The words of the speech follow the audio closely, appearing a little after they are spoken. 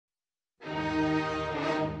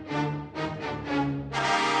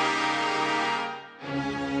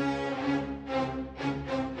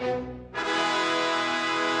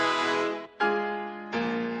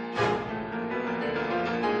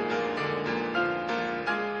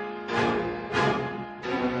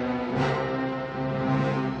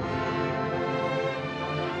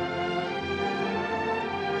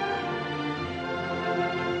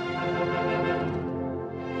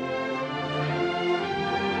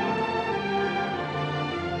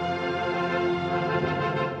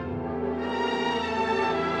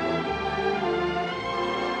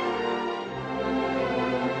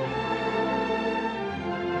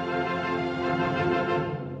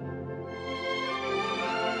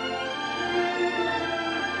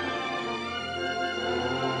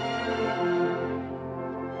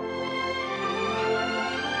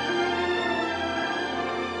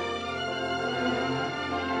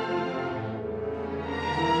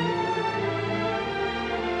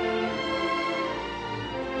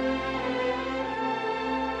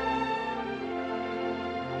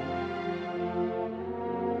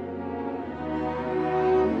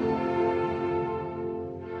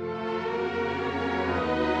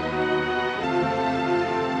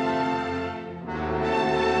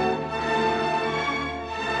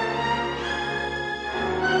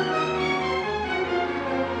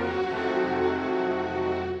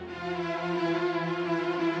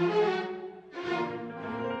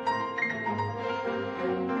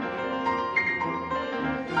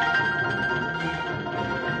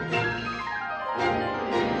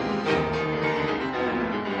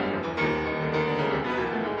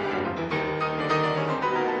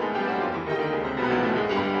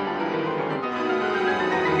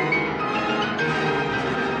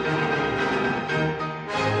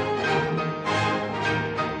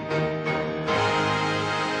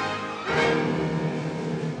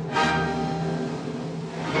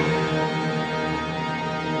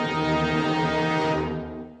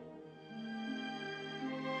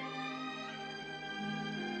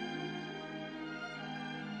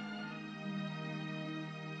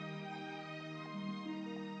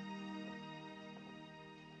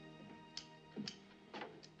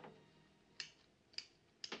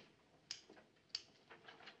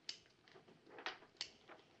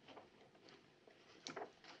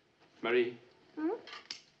Marie? Hmm?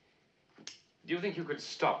 Do you think you could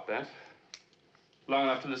stop that? Long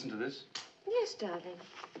enough to listen to this? Yes, darling.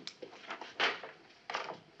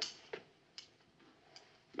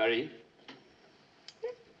 Marie?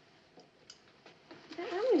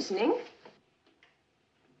 I'm listening.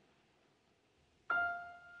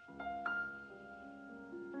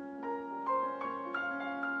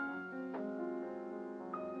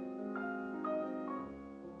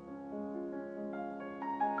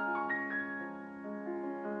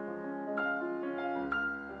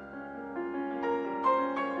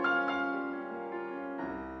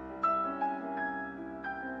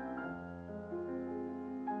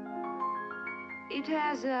 It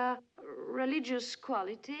has a religious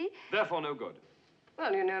quality. Therefore, no good.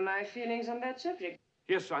 Well, you know my feelings on that subject.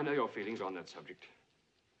 Yes, I know your feelings on that subject.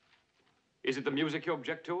 Is it the music you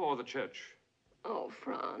object to, or the church? Oh,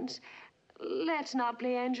 Franz, let's not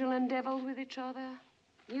play angel and devil with each other.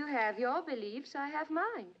 You have your beliefs, I have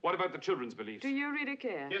mine. What about the children's beliefs? Do you really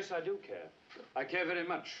care? Yes, I do care. I care very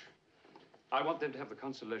much. I want them to have the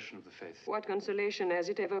consolation of the faith. What consolation has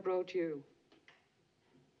it ever brought you?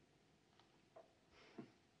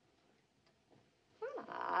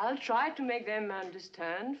 Well, I'll try to make them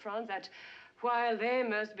understand, Franz, that while they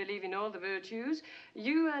must believe in all the virtues,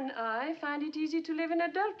 you and I find it easy to live in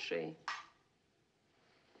adultery.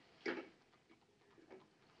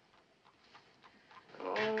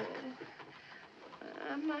 Oh,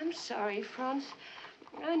 I'm sorry, Franz.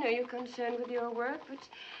 I know you're concerned with your work, but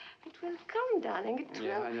it will come, darling. It will.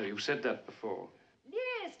 Yeah, I know. You said that before.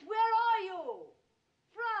 Liszt, where are you?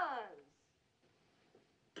 Franz!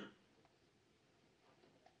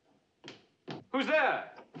 Who's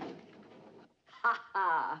there? Ha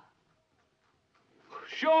ha!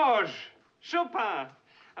 Georges! Chopin!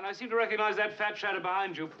 And I seem to recognize that fat shadow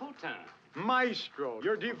behind you. Potin. Maestro,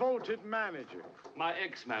 your devoted manager. My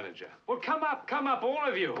ex-manager. Well, come up, all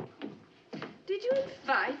of you. Did you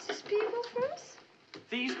invite these people, Franz?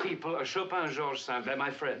 These people are Chopin and Georges Sand. They're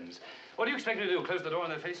my friends. What do you expect me to do, close the door on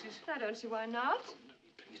their faces? I don't see why not.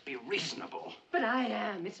 Please be reasonable. But I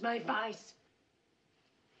am. It's my vice.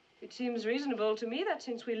 It seems reasonable to me that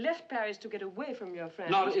since we left Paris to get away from your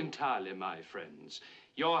friends... Not entirely my friends.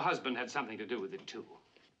 Your husband had something to do with it, too.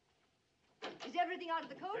 Is everything out of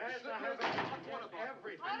the coach? Yes, I have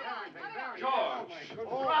everything. George!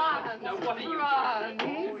 Franz! Now, what are you Franz!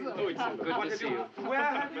 Oh, it's so good to see you. Where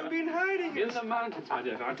have you been hiding? In the mountains, my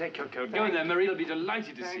dear. I'll take your coat. Go in there. Marie will be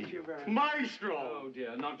delighted to see Thank you. you very much. Maestro! Oh,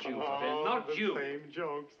 dear, not you, Fabien, not the you. Same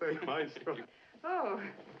jokes, same Maestro. Oh,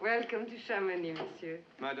 welcome to Chamonix, monsieur.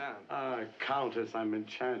 Madame. Ah, Countess, I'm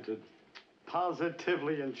enchanted.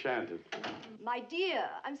 Positively enchanted. My dear,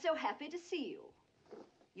 I'm so happy to see you.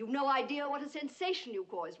 You've no idea what a sensation you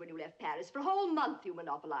caused when you left Paris. For a whole month you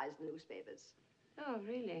monopolized the newspapers. Oh,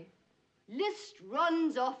 really? Liszt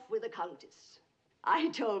runs off with the Countess. I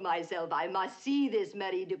told myself I must see this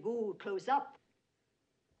Marie de Gouges close up.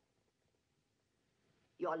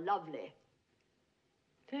 You're lovely.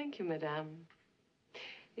 Thank you, madame.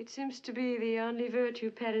 It seems to be the only virtue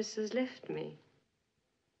Paris has left me.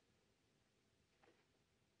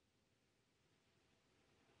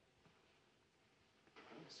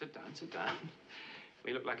 Sit down, sit down.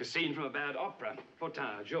 We look like a scene from a bad opera.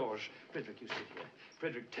 Potin, Georges, Frederick, you sit here.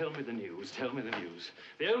 Frederick, tell me the news, tell me the news.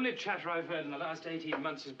 The only chatter I've heard in the last 18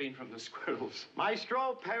 months has been from the squirrels.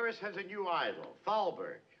 Maestro, Paris has a new idol,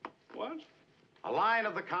 Thalberg. What? A line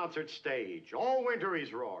of the concert stage. All winter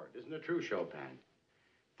he's roared. Isn't it true, Chopin?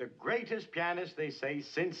 The greatest pianist, they say,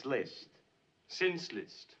 since Liszt. Since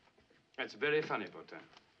Liszt. That's very funny, Potin.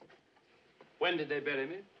 When did they bury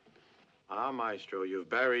me? Ah, Maestro, you've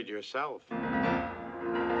buried yourself.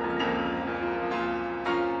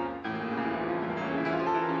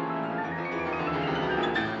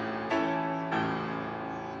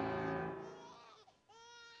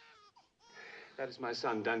 That is my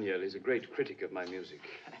son, Daniel. He's a great critic of my music.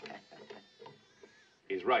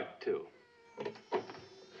 He's right, too.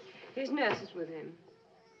 His nurse is with him.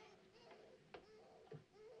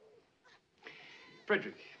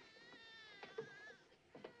 Frederick.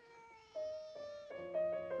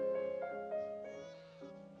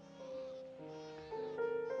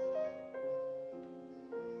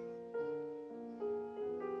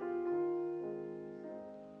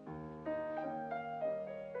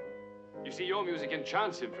 You see, your music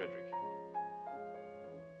enchants him, Frederick.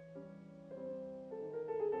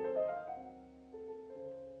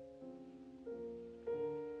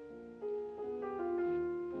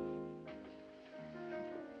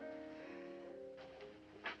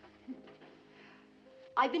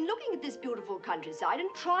 I've been looking at this beautiful countryside and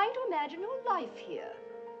trying to imagine your life here.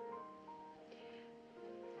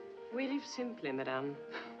 We live simply, madame.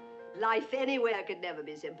 Life anywhere could never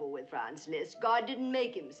be simple with Franz Liszt. God didn't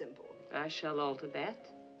make him simple. I shall alter that.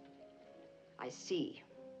 I see.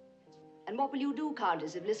 And what will you do,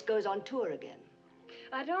 Countess, if Liszt goes on tour again?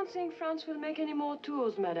 I don't think Franz will make any more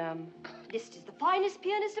tours, madame. Liszt is the finest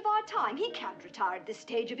pianist of our time. He can't retire at this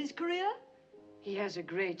stage of his career. He has a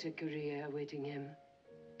greater career awaiting him.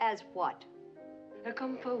 As what? A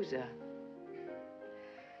composer.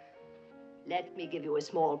 Let me give you a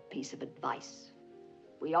small piece of advice.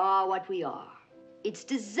 We are what we are. It's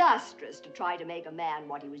disastrous to try to make a man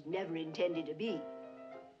what he was never intended to be.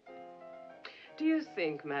 Do you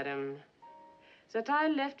think, madam, that I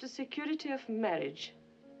left the security of marriage,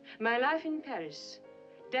 my life in Paris,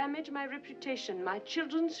 damage my reputation, my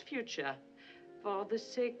children's future, for the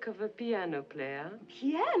sake of a piano player?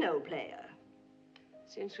 Piano player?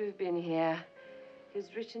 Since we've been here, he's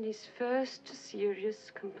written his first serious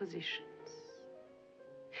compositions.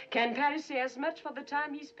 Can Paris say as much for the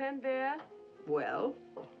time he spent there? Well,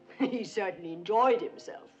 he certainly enjoyed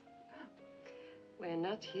himself. We're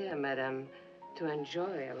not here, madam, to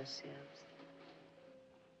enjoy ourselves.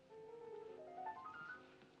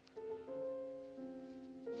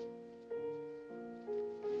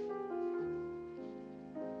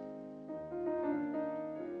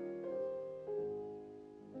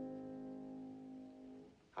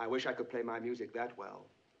 I wish I could play my music that well.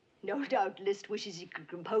 No doubt Liszt wishes he could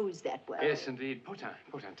compose that well. Yes, indeed. Potin,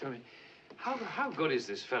 tell me, how good is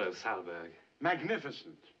this fellow Thalberg?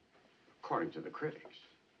 Magnificent, according to the critics.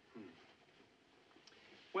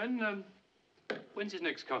 When's his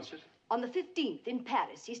next concert? On the 15th in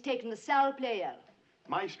Paris, he's taken the Salle Pleyel.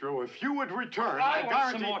 Maestro, if you would return, I I want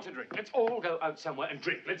guarantee... some more to drink. Let's all go out somewhere and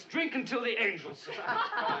drink. Let's drink until the angels sing.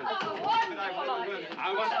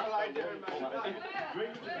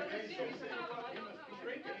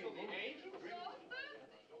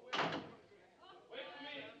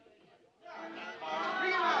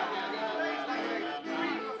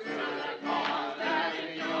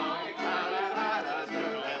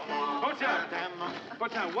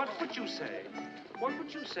 Potin, what would you say? What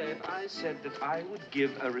would you say if I said that I would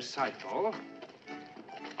give a recital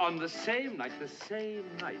on the same night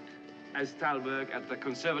as Thalberg at the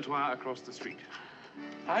conservatoire across the street?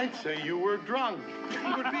 I'd say you were drunk.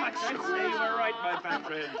 I'd say you were right, my fat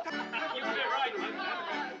friend. You were right, my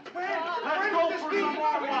fat friend. Let's go for some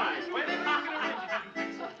more wine. When did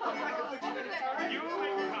you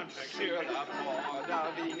make a contract? Sur la porte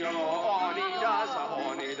d'Avignon, on y danse,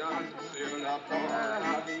 sur la porte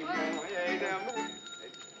d'Avignon, et d'amour.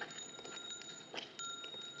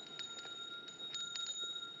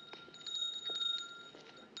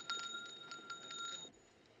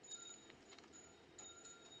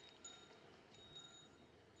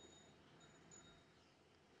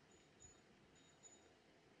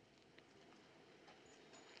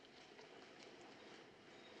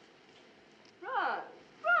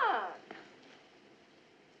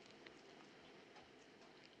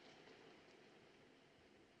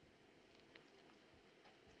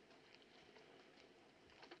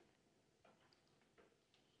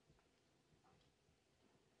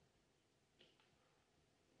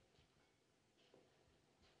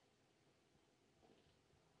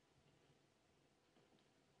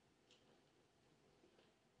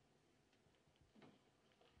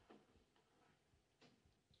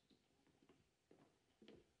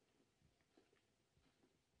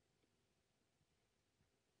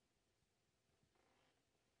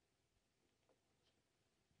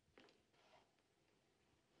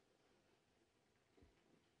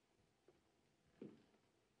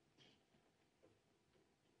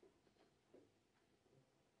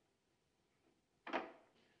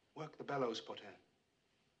 Work the bellows, Potin.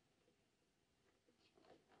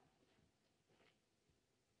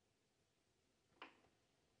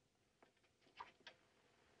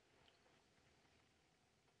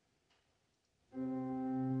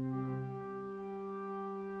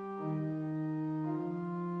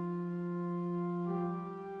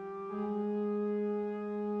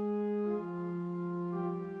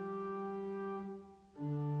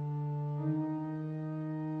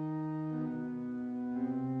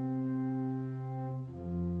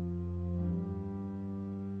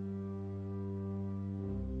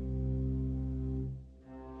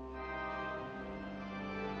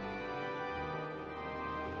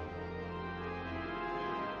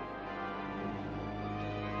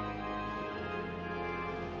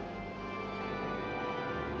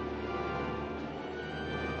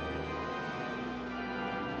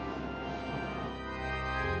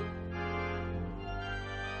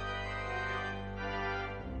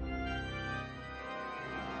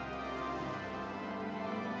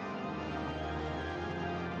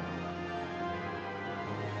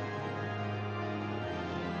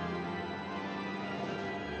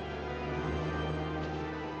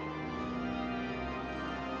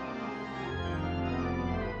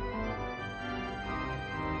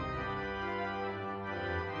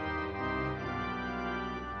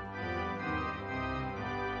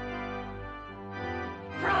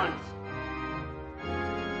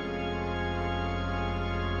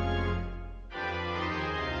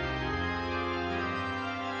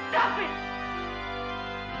 it!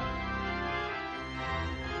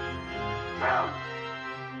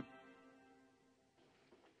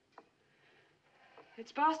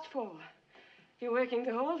 It's past 4. You're waking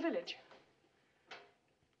the whole village.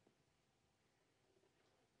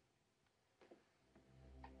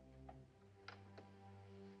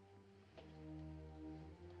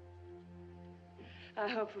 I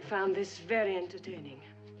hope you found this very entertaining.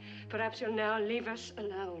 Perhaps you'll now leave us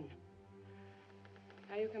alone.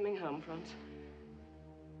 Are you coming home, Franz?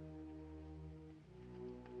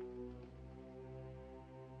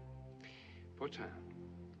 Potin,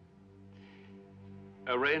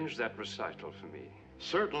 arrange that recital for me.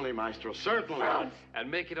 Certainly, Maestro, certainly. Franz! And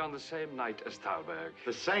make it on the same night as Thalberg.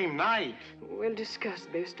 The same night. We'll discuss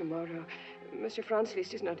this tomorrow. Monsieur Franz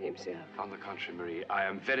Liszt is not himself. On the contrary, Marie, I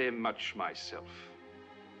am very much myself.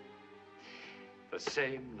 The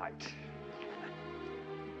same night.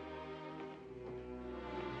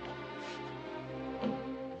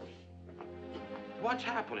 What's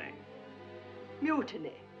happening?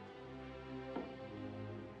 Mutiny.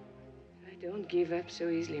 I don't give up so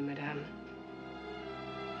easily, madame.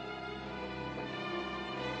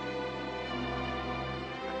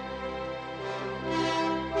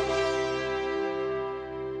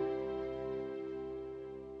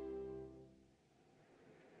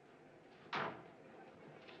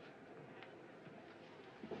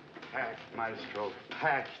 Packed, Maestro,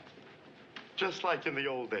 packed. Just like in the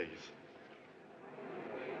old days.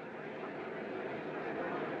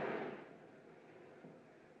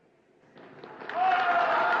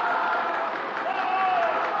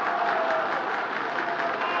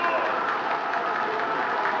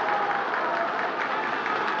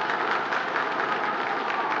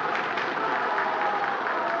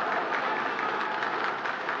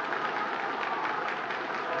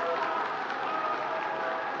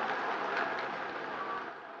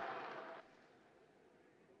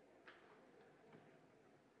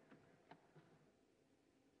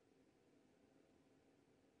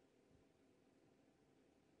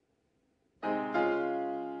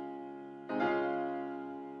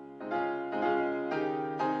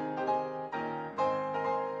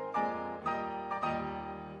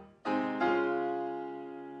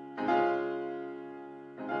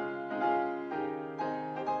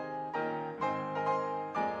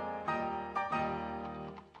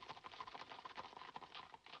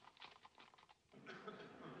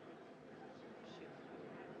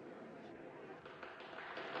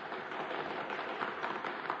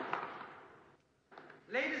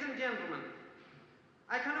 Ladies and gentlemen,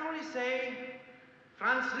 I can only say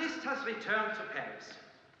Franz Liszt has returned to Paris.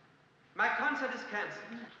 My concert is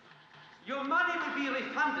cancelled. Your money will be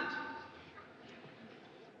refunded.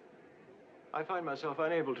 I find myself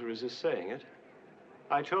unable to resist saying it.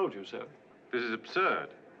 I told you so. This is absurd.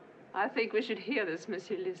 I think we should hear this,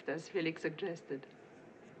 Monsieur Liszt, as Felix suggested.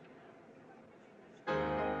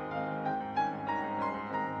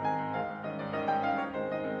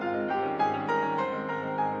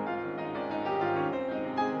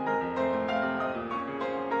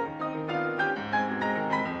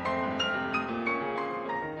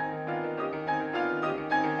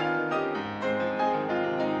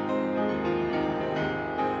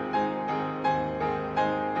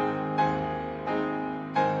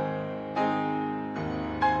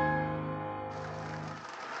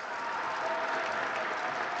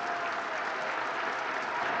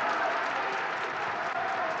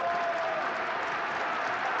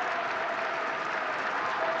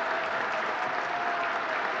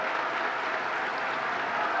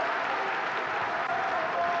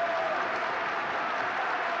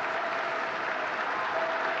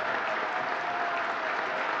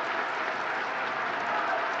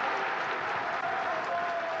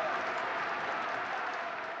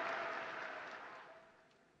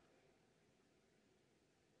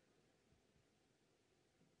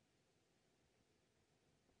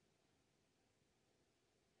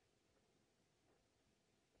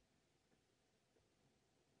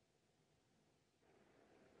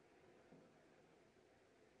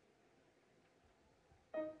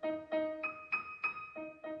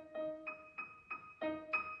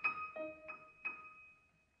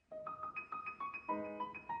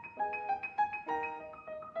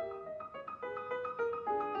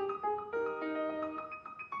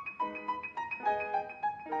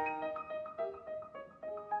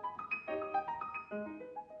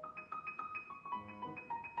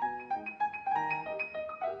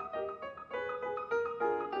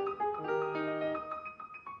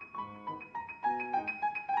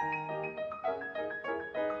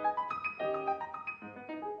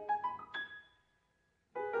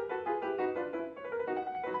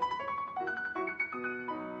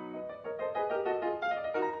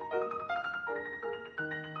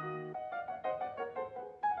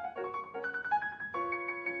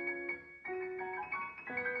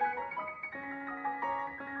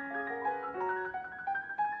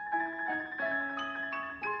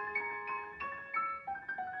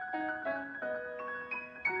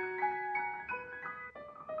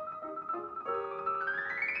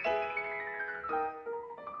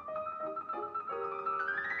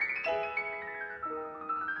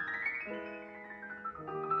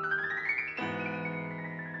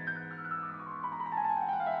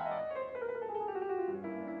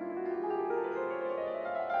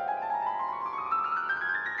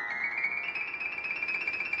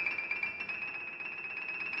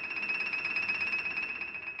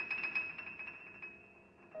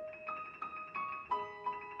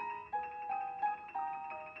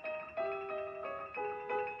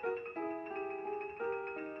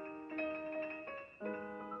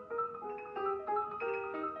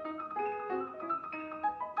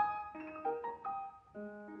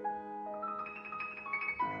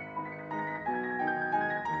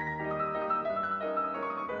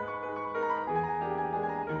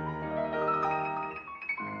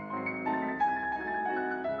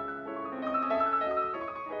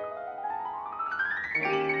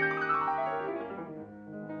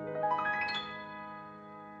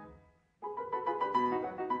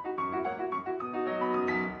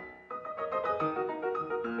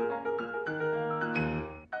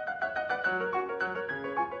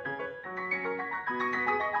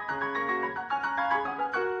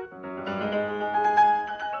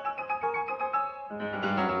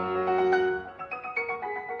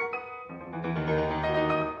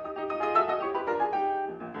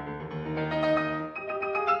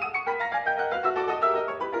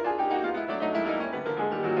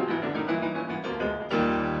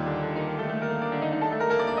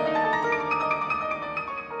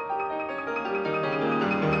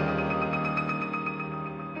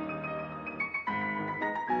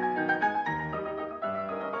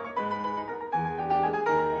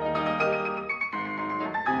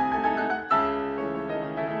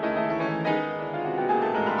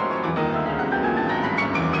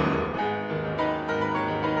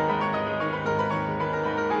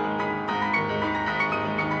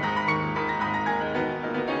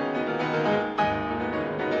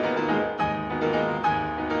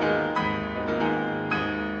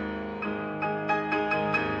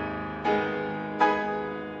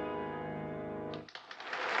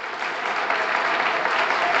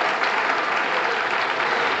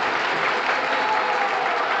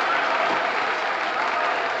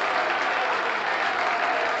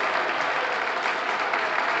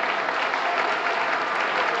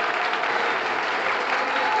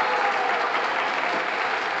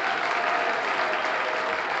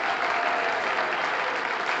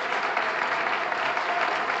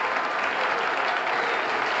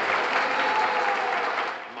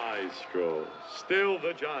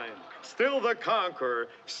 giant, still the conqueror,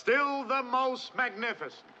 still the most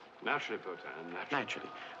magnificent. Naturally, Potin, naturally. Naturally.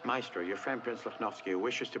 Maestro, your friend Prince Lichnowsky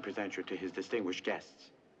wishes to present you to his distinguished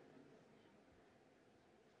guests.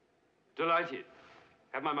 Delighted.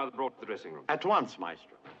 Have my mother brought to the dressing room. At once,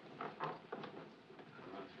 Maestro.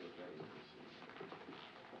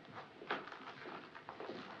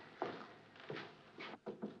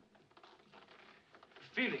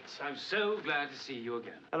 Felix, I'm so glad to see you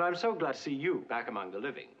again. And I'm so glad to see you back among the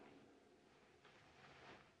living.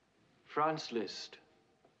 Franz Liszt.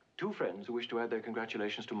 Two friends who wish to add their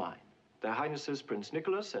congratulations to mine. Their Highnesses Prince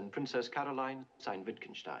Nicholas and Princess Caroline, signed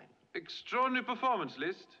Wittgenstein. Extraordinary performance,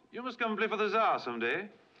 Liszt. You must come and play for the Tsar someday.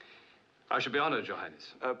 I should be honored, Your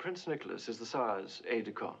Highness. Prince Nicholas is the Tsar's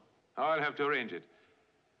aide-de-camp. I'll have to arrange it.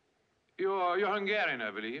 You're Hungarian,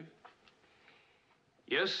 I believe.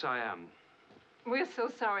 Yes, I am. We're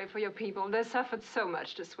so sorry for your people. They suffered so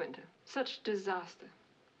much this winter. Such disaster.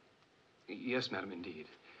 Yes, madam, indeed.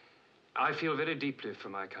 I feel very deeply for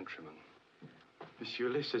my countrymen. Monsieur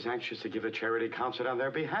Liszt is anxious to give a charity concert on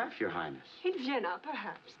their behalf, Your Highness. In Vienna,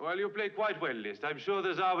 perhaps. Well, you play quite well, Liszt. I'm sure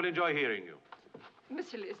the Tsar will enjoy hearing you.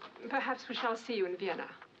 Monsieur Liszt, perhaps we shall see you in Vienna.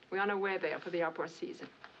 We're on our way there for the opera season.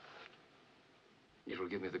 It will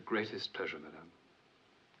give me the greatest pleasure, madame.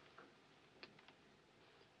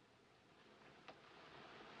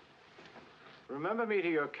 Remember me to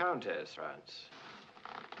your countess, Franz.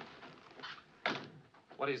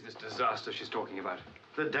 What is this disaster she's talking about?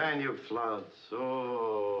 The Danube floods.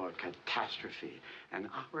 Oh, a catastrophe. And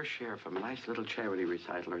our share from a nice little charity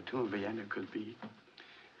recital or two in Vienna could be.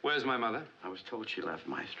 Where's my mother? I was told she left,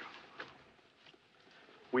 Maestro.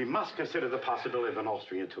 We must consider the possibility of an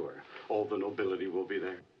Austrian tour. All the nobility will be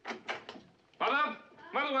there. Mother?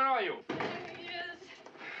 Mother, where are you?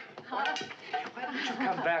 Why didn't you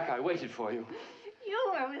come back? I waited for you.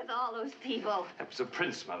 You were with all those people. That was a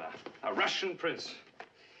prince, Mother. A Russian prince.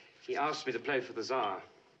 He asked me to play for the Tsar.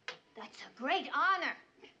 That's a great honor.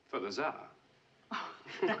 For the Tsar?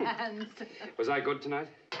 Franz. Was I good tonight?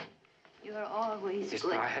 You're always Yes,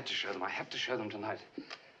 good. but I had to show them. I had to show them tonight.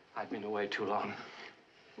 I'd been away too long.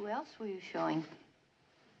 Who else were you showing?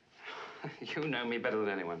 You know me better than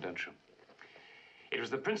anyone, don't you? It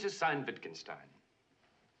was the Princess signed Wittgenstein.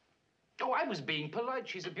 Oh, I was being polite.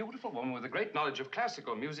 She's a beautiful woman with a great knowledge of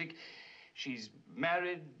classical music. She's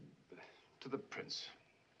married to the prince.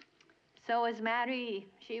 So was Marie.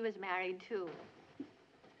 She was married, too.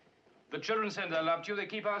 The children send their love to you. They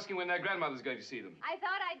keep asking when their grandmother's going to see them. I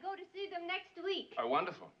thought I'd go to see them next week. Oh,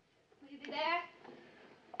 wonderful. Will you be there?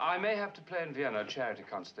 I may have to play in Vienna, a charity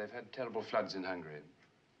concert. They've had terrible floods in Hungary.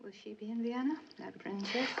 Will she be in Vienna, that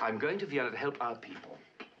princess? I'm going to Vienna to help our people.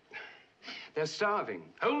 They're starving.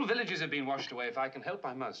 Whole villages have been washed away. If I can help,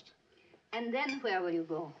 I must. And then where will you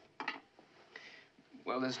go?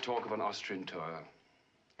 Well, there's talk of an Austrian tour.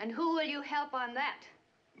 And who will you help on that?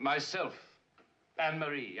 Myself, and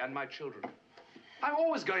Marie, and my children. I'm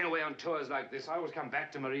always going away on tours like this. I always come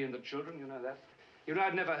back to Marie and the children, you know that. You know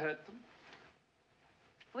I'd never hurt them.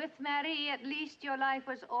 With Marie, at least your life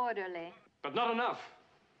was orderly. But not enough.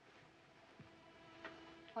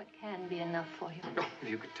 What can be enough for you? Oh, if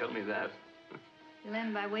you could tell me that. You'll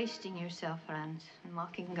end by wasting yourself, Franz, and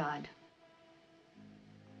mocking God.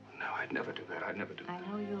 No, I'd never do that. I'd never do that.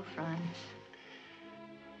 I know you, Franz.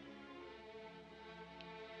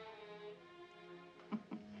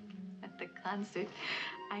 At the concert,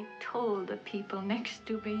 I told the people next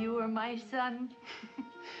to me you were my son.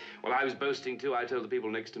 Well, I was boasting, too. I told the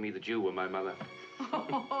people next to me that you were my mother.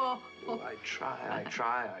 Oh, I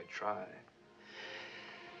try.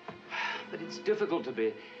 But it's difficult to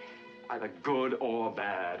be either good or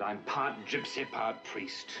bad. I'm part gypsy, part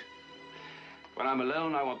priest. When I'm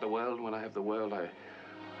alone, I want the world. When I have the world, I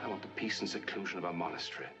want the peace and seclusion of a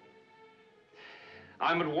monastery.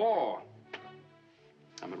 I'm at war.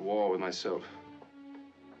 I'm at war with myself.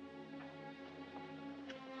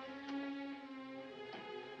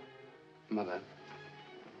 Mother,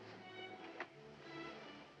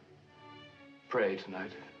 pray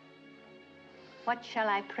tonight. What shall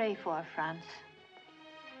I pray for, Franz?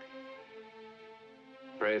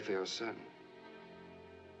 Pray for your son.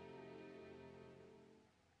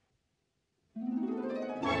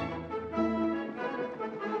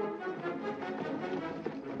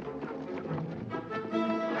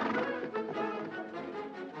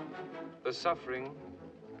 The suffering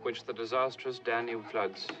which the disastrous Danube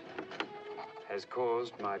floods has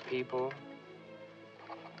caused my people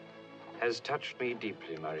has touched me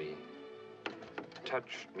deeply, Marie.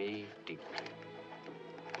 Touched me deeply.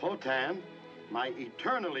 Potin, my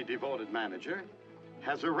eternally devoted manager,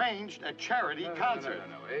 has arranged a charity concert.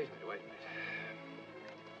 No, wait a minute.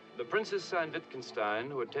 The Princess signed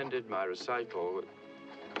Wittgenstein, who attended my recital.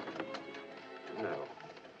 No.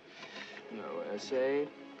 No, say,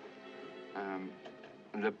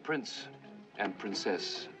 the Prince and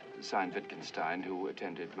Princess signed Wittgenstein, who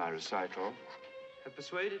attended my recital, have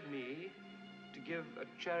persuaded me to give a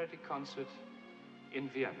charity concert in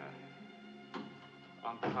Vienna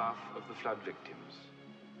on behalf of the flood victims.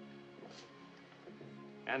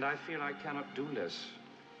 And I feel I cannot do less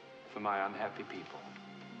for my unhappy people.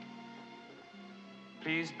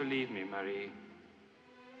 Please believe me, Marie.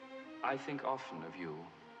 I think often of you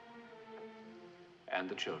and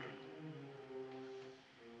the children.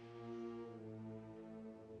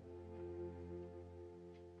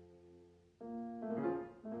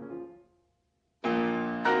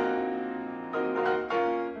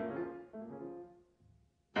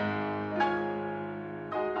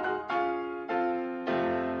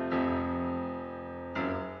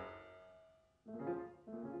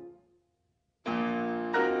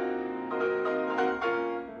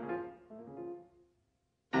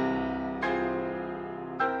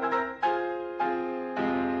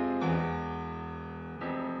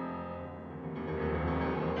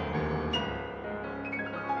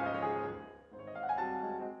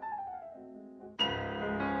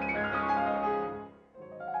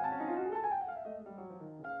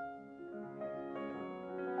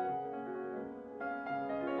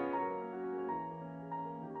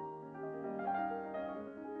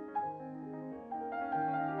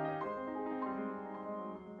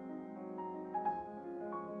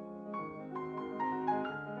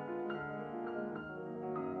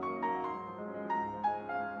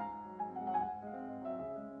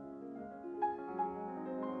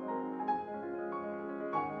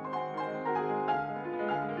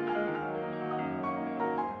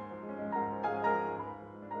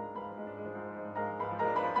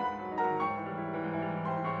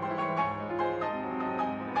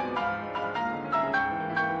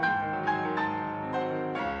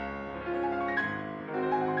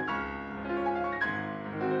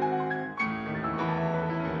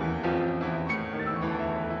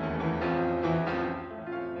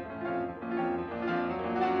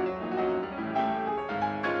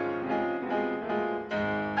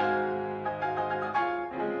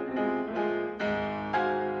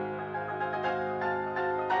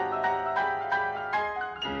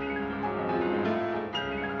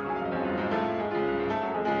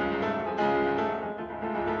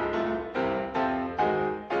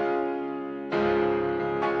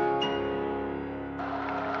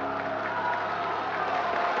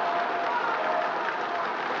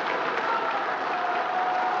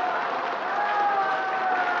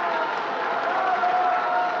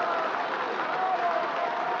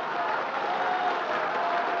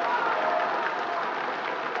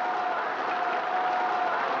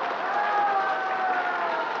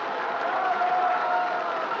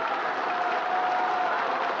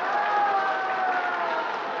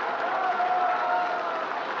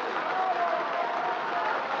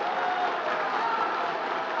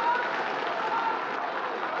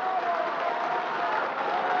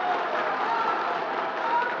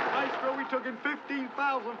 Took in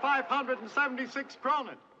 15,576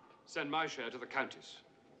 kronen. Send my share to the Countess.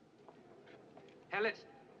 Herr Liszt,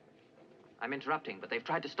 I'm interrupting, but they've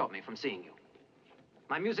tried to stop me from seeing you.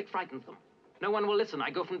 My music frightens them. No one will listen. I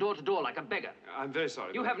go from door to door like a beggar. I'm very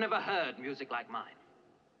sorry. You have never heard music like mine.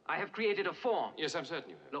 I have created a form. Yes, I'm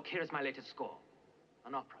certain you have. Look, here is my latest score.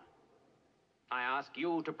 An opera. I ask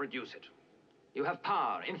you to produce it. You have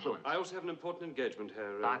power, influence. I also have an important engagement,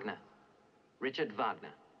 Herr... Wagner. Richard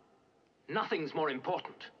Wagner. Nothing's more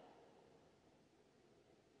important.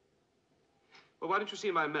 Well, why don't you see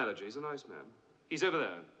my manager? He's a nice man. He's over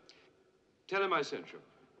there. Tell him I sent you.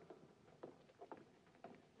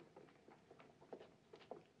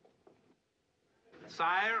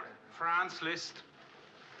 Sire, Franz Liszt.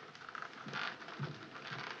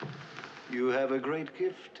 You have a great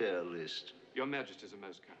gift, Herr Liszt. Your Majesties are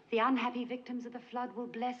most kind. The unhappy victims of the flood will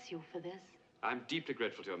bless you for this. I'm deeply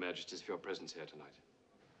grateful to your Majesties for your presence here tonight.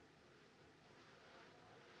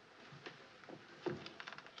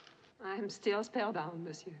 I am still spellbound,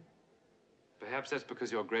 monsieur. Perhaps that's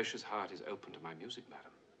because your gracious heart is open to my music,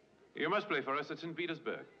 madam. You must play for us at St.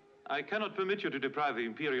 Petersburg. I cannot permit you to deprive the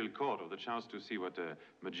imperial court of the chance to see what a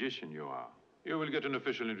magician you are. You will get an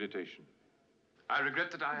official invitation. I regret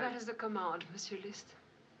that I... That is the command, Monsieur Liszt.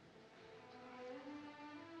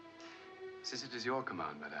 Since it is your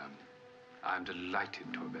command, madame, I am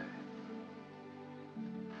delighted to obey.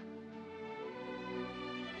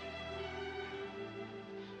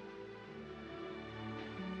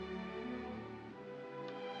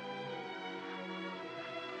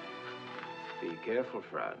 careful,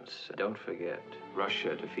 Franz. Don't forget,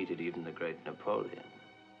 Russia defeated even the great Napoleon.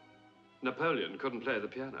 Napoleon couldn't play the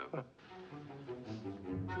piano. Huh.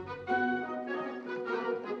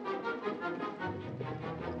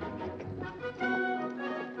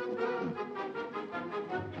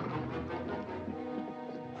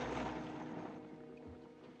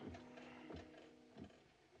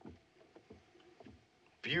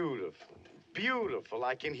 Beautiful, beautiful.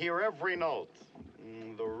 I can hear every note.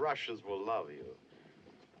 The Russians will love you.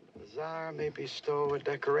 The Tsar may bestow a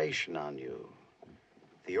decoration on you.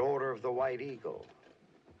 The Order of the White Eagle.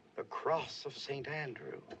 The Cross of St.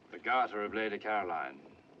 Andrew. The Garter of Lady Caroline.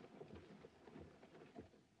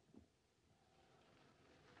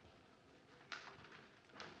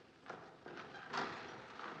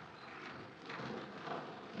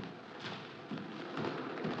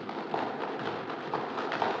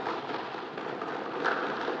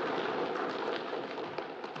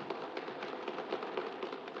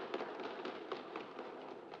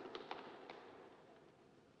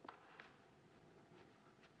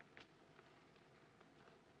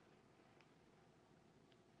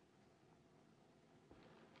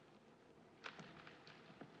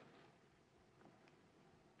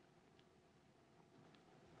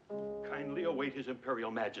 Kindly await His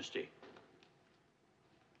Imperial Majesty.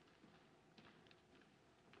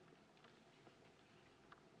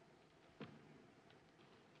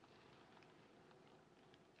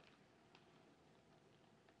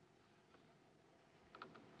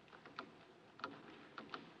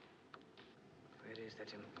 Where is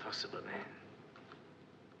that impossible man?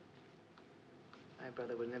 My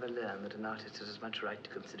brother will never learn that an artist has as much right to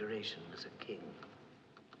consideration as a king.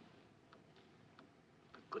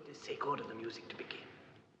 For goodness sake, order the music to begin.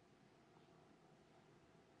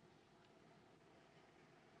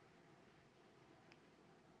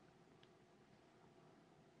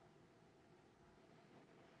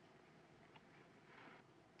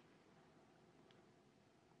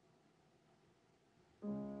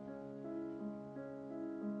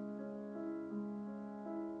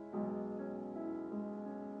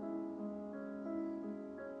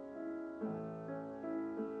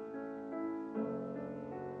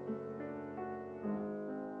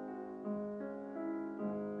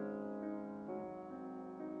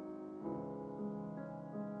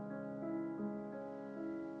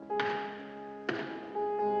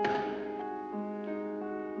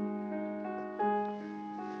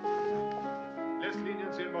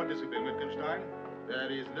 Wittgenstein.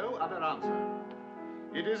 There is no other answer.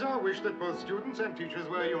 It is our wish that both students and teachers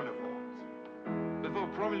wear uniforms. Before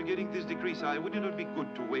promulgating this decree, sire, would it not be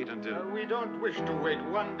good to wait until... We don't wish to wait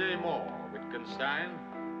one day more, Wittgenstein.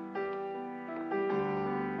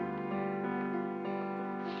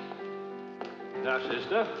 Now,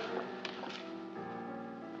 sister.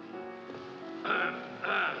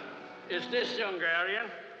 Is this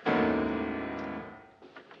Hungarian?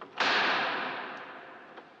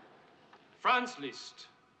 Franz Liszt.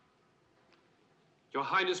 Your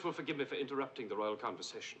Highness will forgive me for interrupting the royal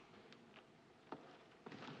conversation.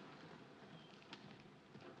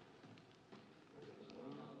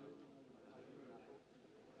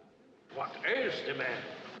 What ails the man?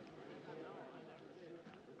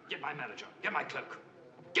 Get my manager. Get my cloak.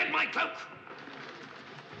 Get my cloak!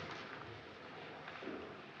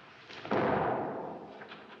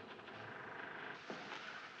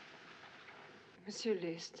 Monsieur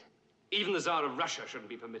Liszt. Even the Tsar of Russia shouldn't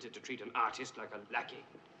be permitted to treat an artist like a lackey.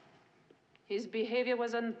 His behavior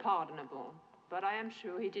was unpardonable, but I am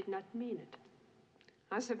sure he did not mean it.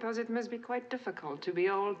 I suppose it must be quite difficult to be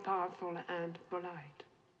all-powerful and polite.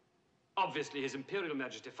 Obviously, His Imperial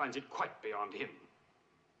Majesty finds it quite beyond him.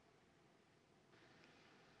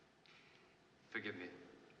 Forgive me.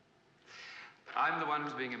 I'm the one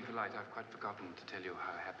who's being impolite. I've quite forgotten to tell you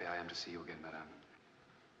how happy I am to see you again, madame.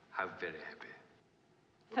 How very happy.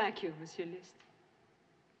 Thank you, Monsieur Liszt.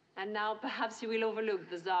 And now perhaps you will overlook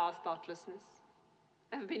the Tsar's thoughtlessness.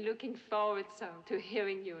 I've been looking forward so to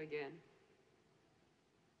hearing you again.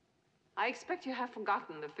 I expect you have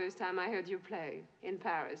forgotten the first time I heard you play in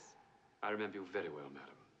Paris. I remember you very well,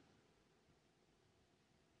 madam.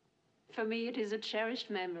 For me, it is a cherished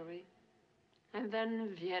memory. And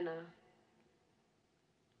then Vienna.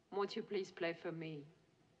 Won't you please play for me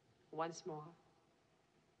once more?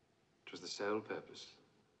 It was the sole purpose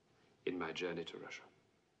in my journey to Russia.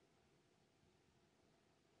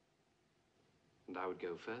 And I would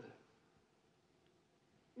go further.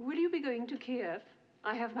 Will you be going to Kiev?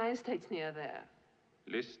 I have my estates near there.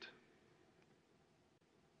 Liszt.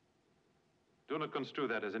 Do not construe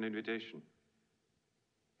that as an invitation.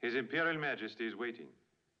 His Imperial Majesty is waiting.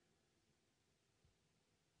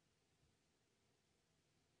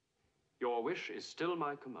 Your wish is still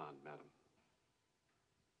my command, madam.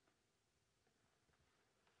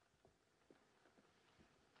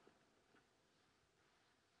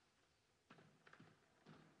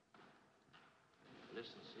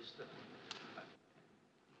 Listen, sister.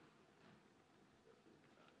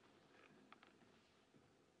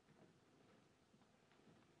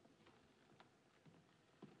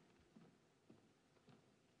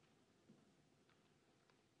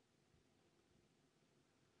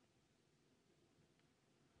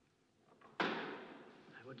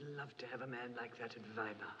 I would love to have a man like that at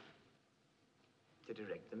Weimar. To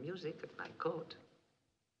direct the music at my court.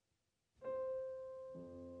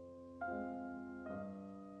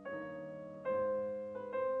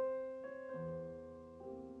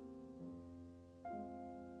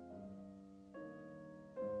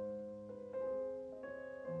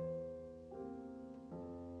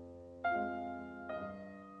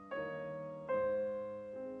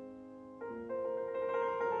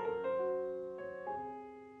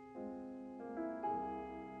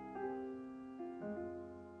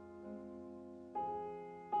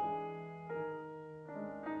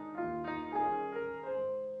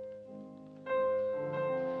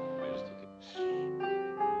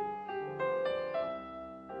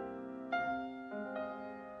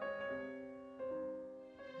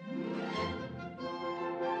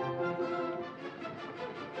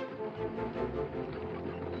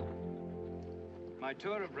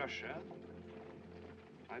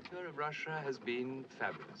 My tour of Russia has been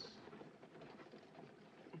fabulous.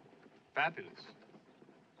 Fabulous.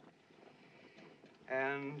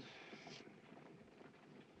 And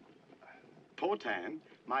Potan,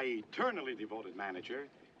 my eternally devoted manager,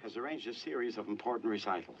 has arranged a series of important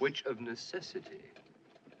recitals. which of necessity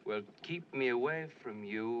will keep me away from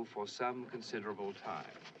you for some considerable time.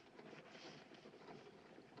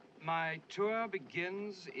 My tour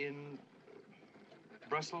begins in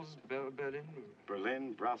Brussels, Berlin.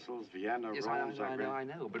 Berlin, Brussels, Vienna, Yes, Rome, I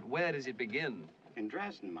know. But where does it begin? In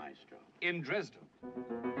Dresden, Maestro. In Dresden.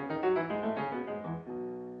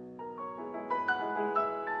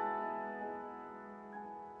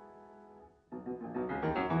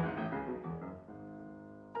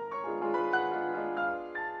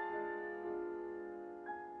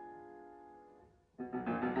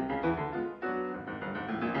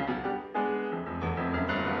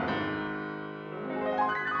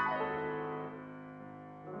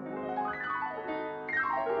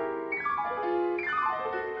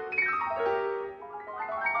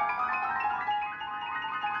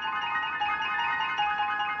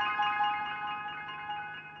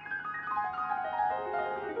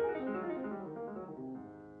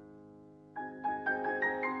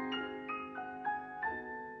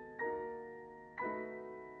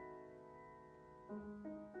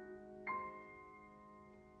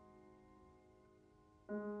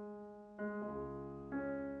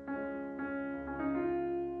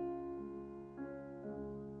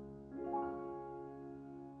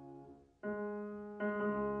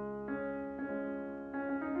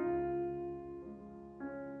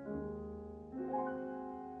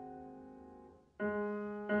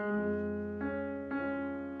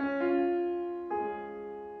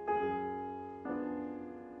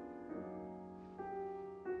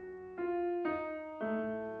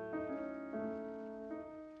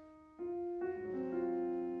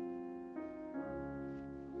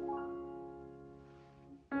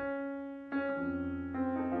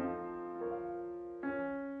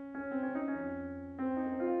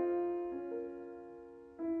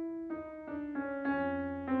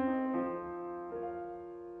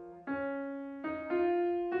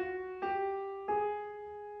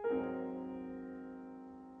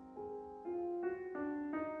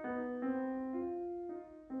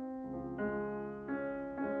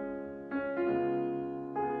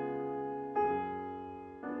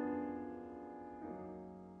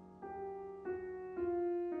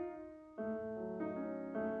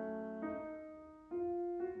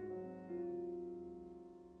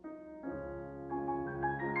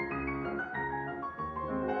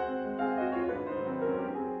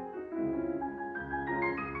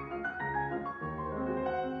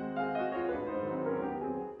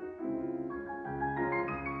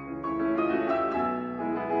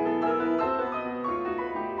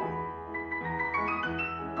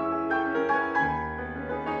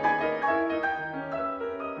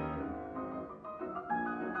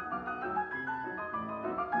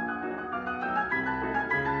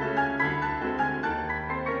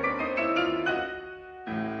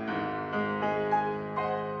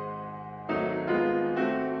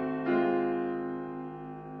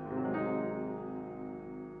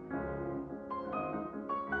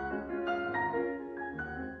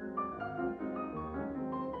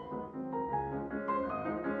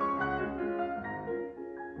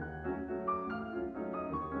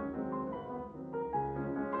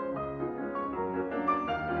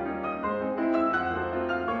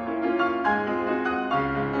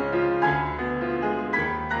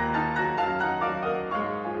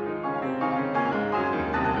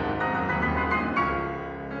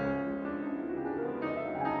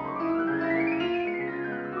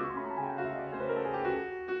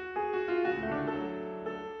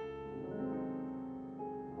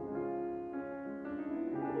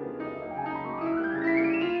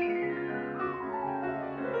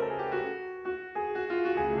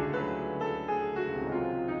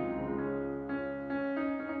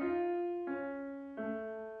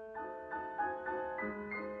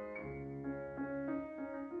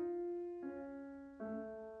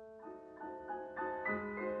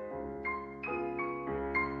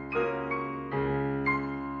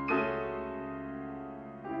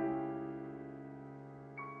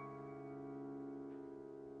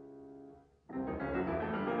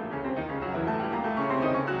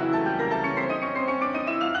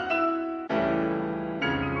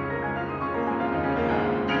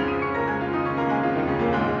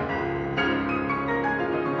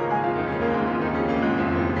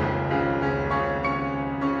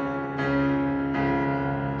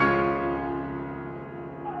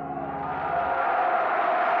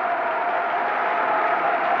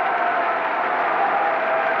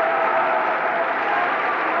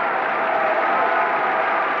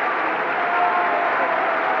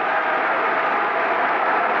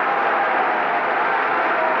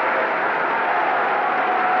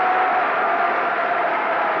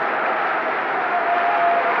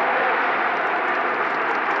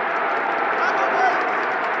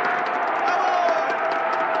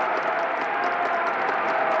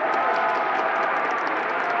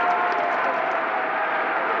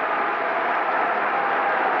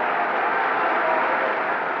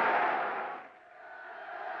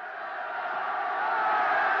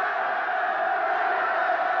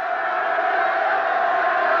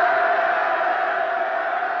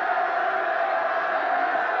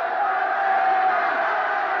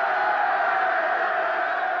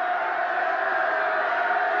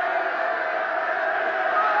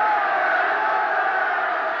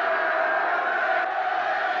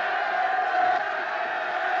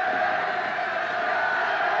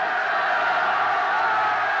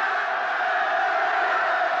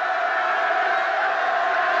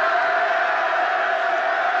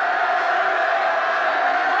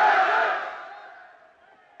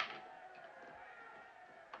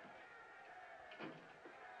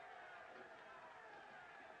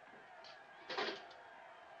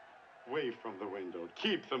 away from the window.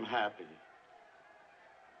 Keep them happy.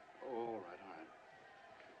 All right, all right.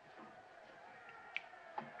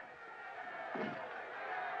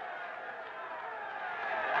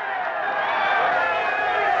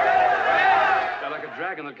 They're like a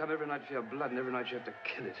dragon that come every night for your blood, and every night you have to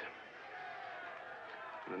kill it.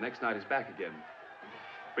 And the next night it's back again,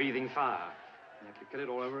 breathing fire. You have to kill it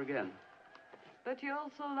all over again. But you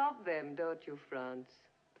also love them, don't you, Franz?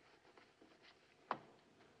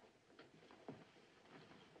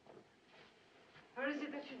 Or is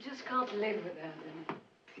it that you just can't live without them?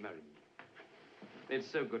 Mary,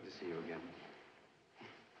 it's so good to see you again.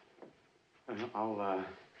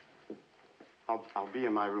 I'll be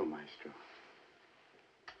in my room, Maestro.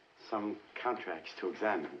 Some contracts to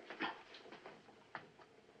examine.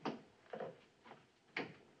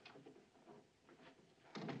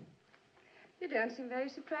 You don't seem very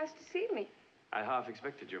surprised to see me. I half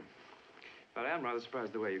expected you. But I am rather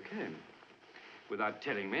surprised the way you came. Without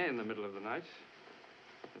telling me in the middle of the night.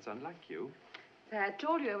 It's unlike you. If I had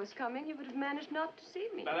told you I was coming, you would have managed not to see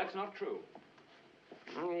me. But that's not true.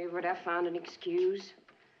 You would have found an excuse.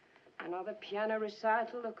 Another piano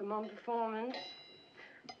recital or come on performance.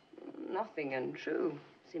 Nothing untrue.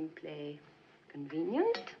 Simply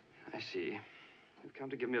convenient. I see. You've come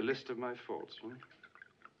to give me a list of my faults, huh?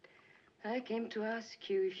 I came to ask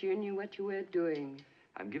you if you knew what you were doing.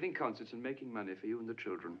 I'm giving concerts and making money for you and the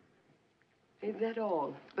children. Is that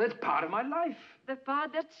all? That's part of my life. The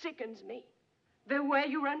part that sickens me. The way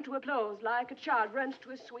you run to applause like a child runs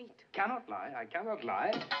to a sweet. Cannot lie. I cannot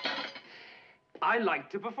lie. I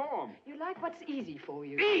like to perform. You like what's easy for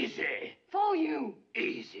you. Easy? For you.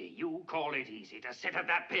 Easy. You call it easy to sit at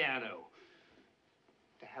that piano.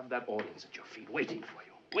 To have that audience at your feet waiting for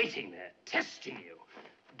you. Waiting there, testing you,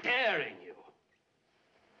 daring you.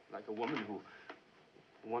 Like a woman who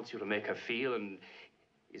wants you to make her feel and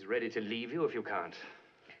is ready to leave you if you can't.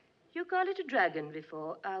 You called it a dragon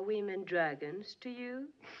before. Are women dragons to you?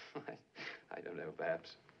 I don't know,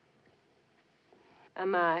 perhaps.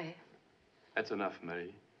 Am I? That's enough,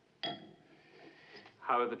 Mary.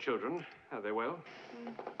 How are the children? Are they well?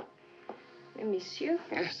 I miss you.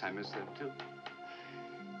 Yes, I miss them, too.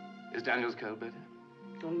 Is Daniel's cold better?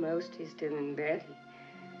 Almost. He's still in bed.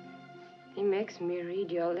 He makes me read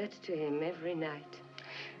your letter to him every night.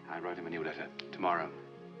 I'll write him a new letter tomorrow.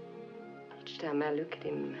 Each time I look at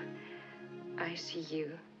him, I see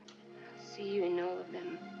you. I see you in all of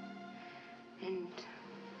them. And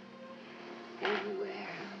everywhere.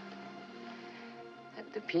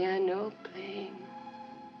 At the piano, playing.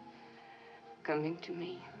 Coming to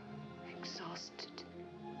me, exhausted.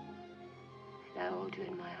 And I hold you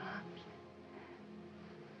in my arms.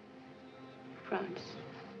 Franz,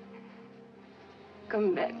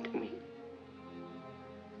 come back to me.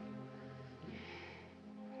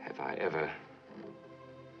 Have I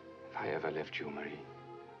ever left you, Marie?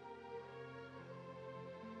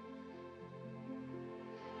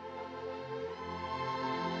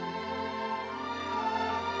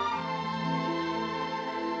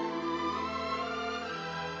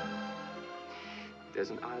 There's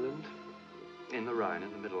an island in the Rhine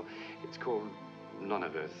in the middle. It's called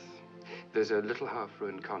Nonnewerth. There's a little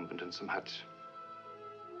half-ruined convent and some huts.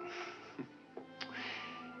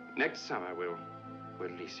 Next summer, we'll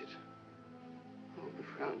lease it. Oh,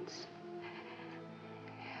 Franz,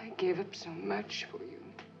 I gave up so much for you.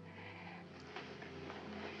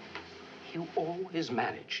 You always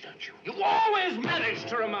manage, don't you? You always manage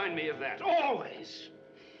to remind me of that. Always.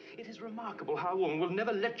 It is remarkable how a woman will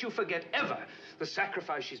never let you forget, ever, the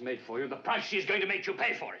sacrifice she's made for you and the price she's going to make you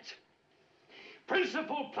pay for it.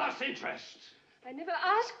 Principal plus interest. I never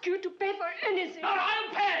asked you to pay for anything. No,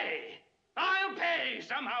 I'll pay. I'll pay.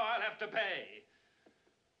 Somehow I'll have to pay.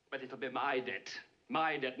 But it'll be my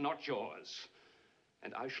debt, not yours.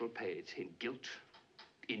 And I shall pay it in guilt,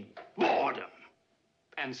 in boredom,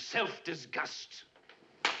 and self-disgust.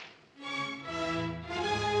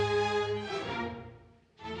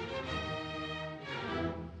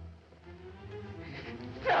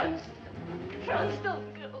 Franz! Franz,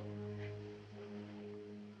 don't go.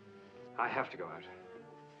 I have to go out.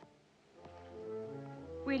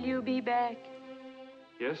 Will you be back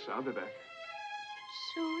Yes, I'll be back.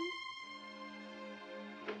 soon?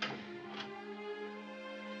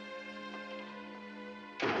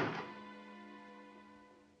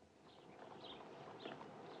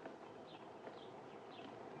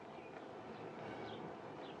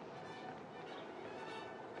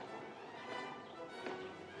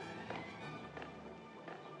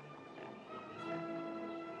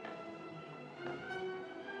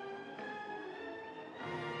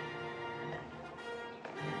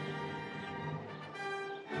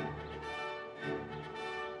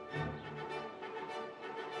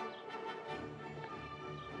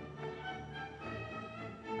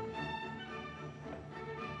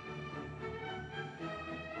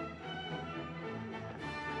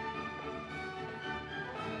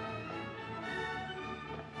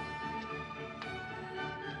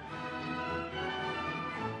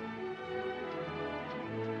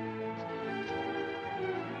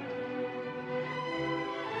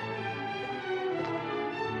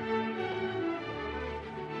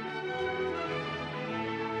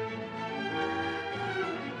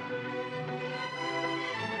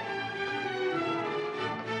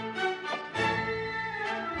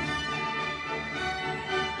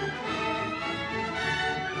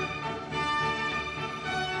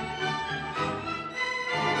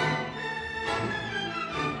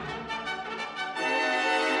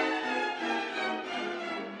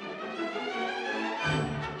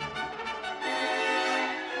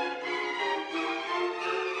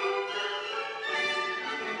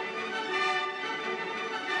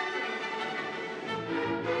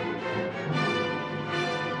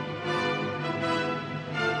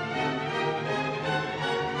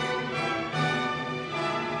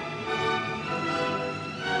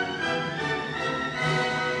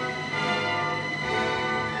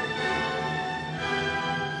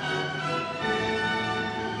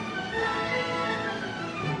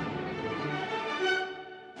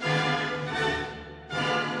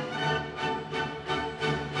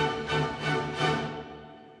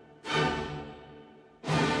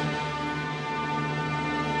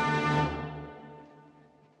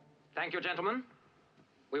 Thank you, gentlemen.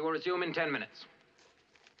 We will resume in 10 minutes.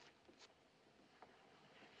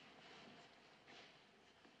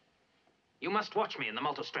 You must watch me in the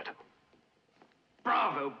multistretto.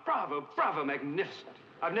 Bravo, bravo, bravo, magnificent.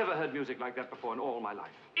 I've never heard music like that before in all my life.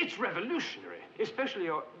 It's revolutionary, especially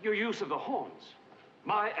your use of the horns.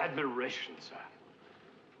 My admiration, sir.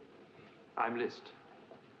 I'm Liszt.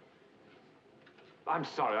 I'm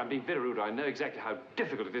sorry, I'm being very rude. I know exactly how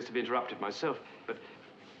difficult it is to be interrupted myself, but...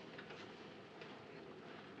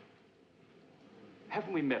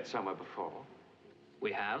 haven't we met somewhere before?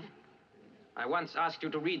 We have. I once asked you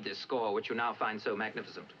to read this score, which you now find so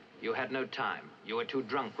magnificent. You had no time. You were too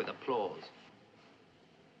drunk with applause.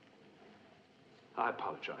 I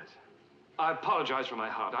apologize. I apologize from my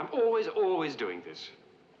heart. I'm always doing this.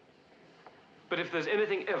 But if there's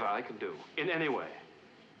anything ever I can do, in any way...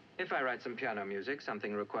 If I write some piano music,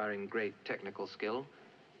 something requiring great technical skill,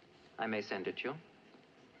 I may send it you.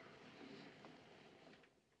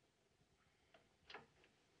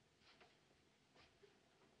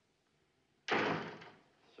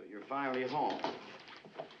 So you're finally home.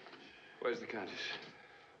 Where's the Countess?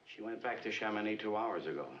 She went back to Chamonix 2 hours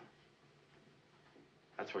ago.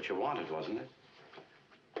 That's what you wanted, wasn't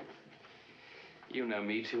it? You know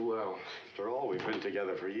me too well. After all, we've been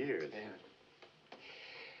together for years. Yeah.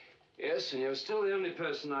 Yes, and you're still the only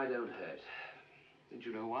person I don't hate. Did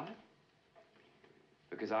you know why?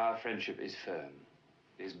 Because our friendship is firm.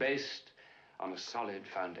 It is based on a solid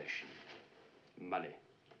foundation. Money.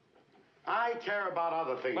 I care about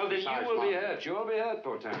other things. Well, then besides you will money. be hurt. You will be hurt,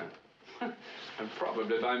 Potin. And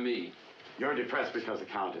probably by me. You're depressed because the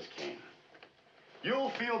Countess came. You'll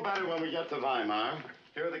feel better when we get to Weimar.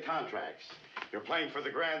 Here are the contracts. You're playing for the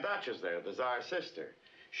Grand Duchess there, the Tsar's sister.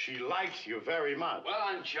 She likes you very much. Well,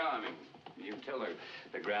 I'm charming. You can tell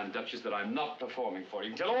the Grand Duchess that I'm not performing for her.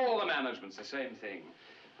 You can tell all the managements the same thing.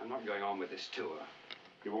 I'm not going on with this tour.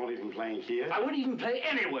 You won't even play in Kiev? I won't even play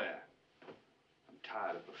anywhere. I'm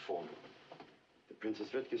tired of performing. The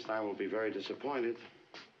Princess Wittgenstein will be very disappointed.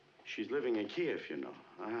 She's living in Kiev, you know.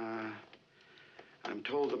 I'm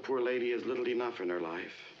told the poor lady has little enough in her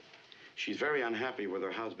life. She's very unhappy with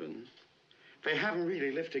her husband. They haven't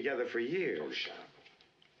really lived together for years. Oh, shut up.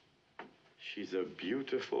 She's a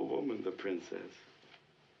beautiful woman, the princess.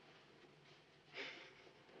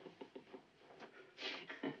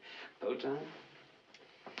 Potin,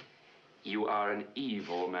 you are an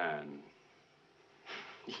evil man.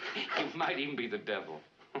 You might even be the devil.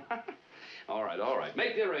 All right.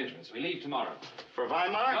 Make the arrangements. We leave tomorrow. For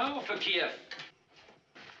Weimar? No, for Kiev.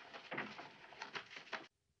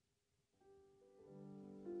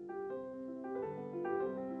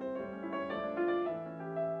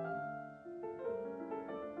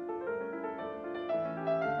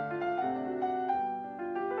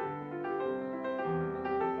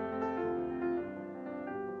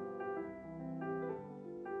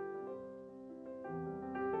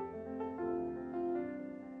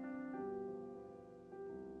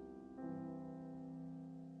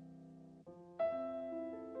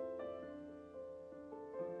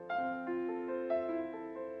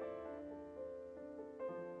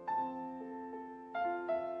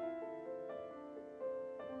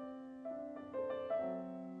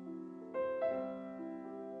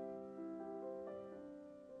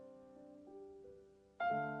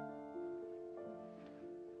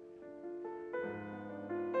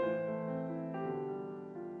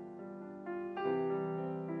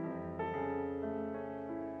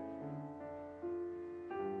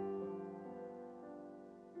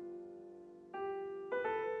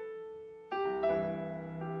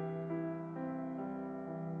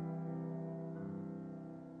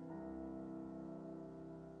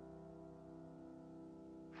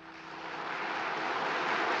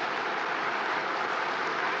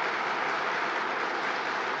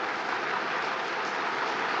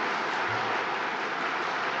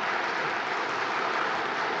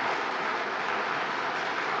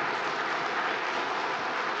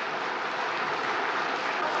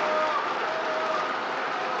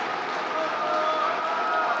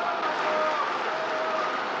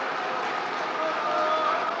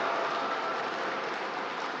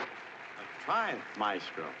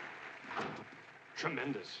 Maestro.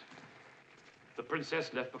 Tremendous. The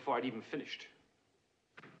princess left before I'd even finished.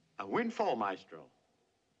 A windfall, Maestro.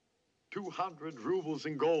 200 rubles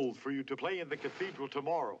in gold for you to play in the cathedral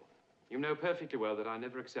tomorrow. You know perfectly well that I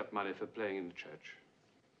never accept money for playing in the church.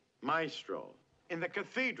 Maestro, in the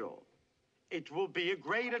cathedral, it will be a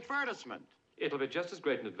great advertisement. It'll be just as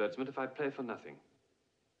great an advertisement if I play for nothing.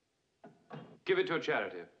 Give it to a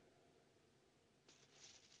charity.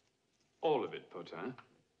 All of it, Potin.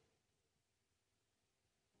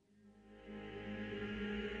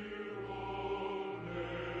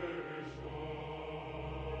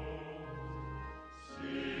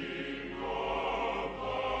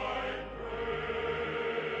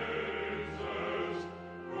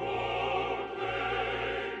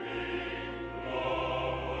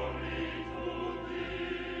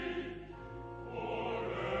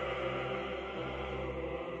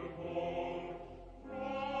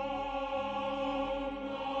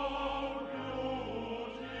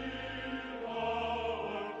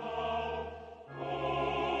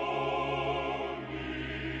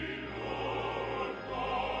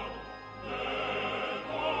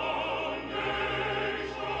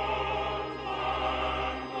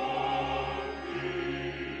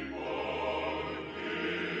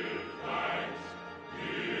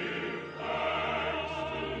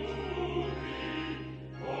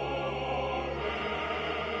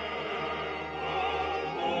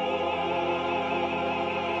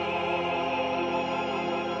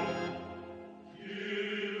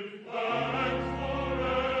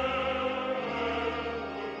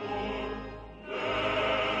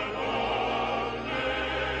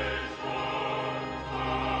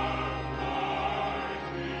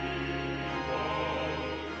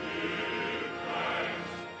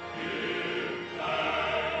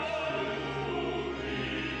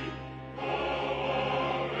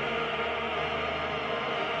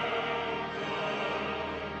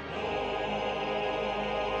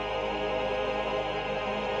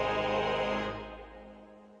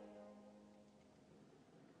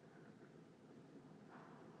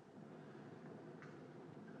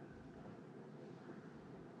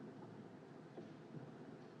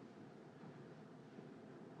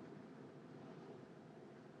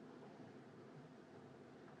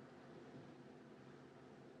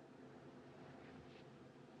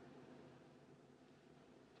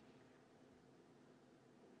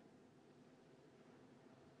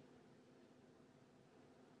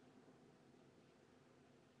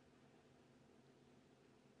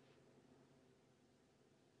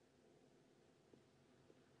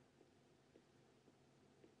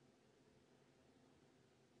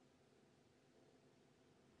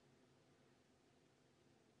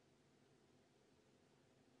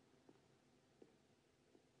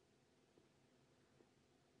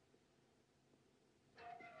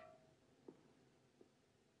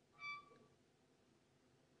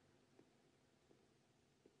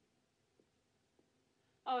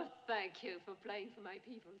 Oh, thank you for playing for my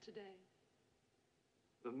people today.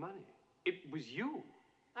 The money. It was you.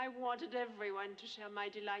 I wanted everyone to share my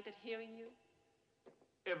delight at hearing you.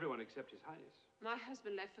 Everyone except His Highness. My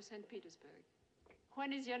husband left for St. Petersburg.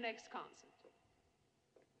 When is your next concert?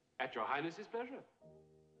 At Your Highness's pleasure.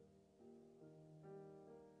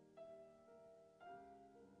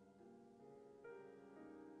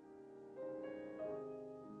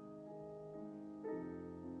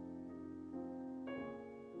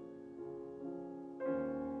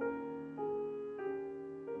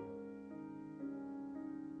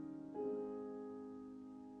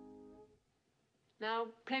 Now,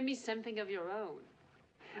 play me something of your own.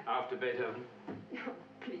 After Beethoven. Oh,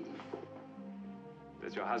 please.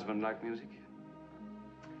 Does your husband like music?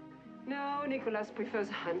 No, Nicholas prefers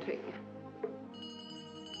hunting.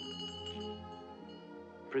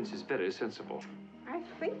 Prince is very sensible. I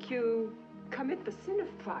think you commit the sin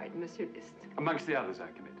of pride, Monsieur Liszt. Amongst the others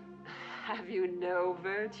I commit. Have you no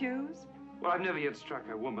virtues? Well, I've never yet struck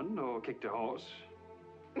a woman or kicked a horse.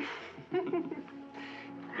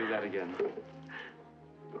 Do that again.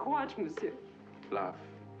 What, Monsieur? Laugh.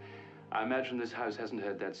 I imagine this house hasn't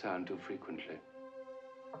heard that sound too frequently.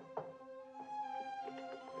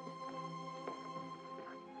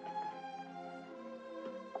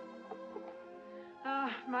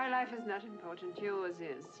 Ah, my life is not important. Yours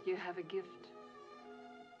is. You have a gift.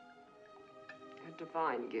 A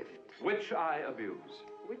divine gift. Which I abuse.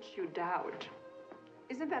 Which you doubt.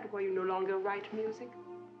 Isn't that why you no longer write music?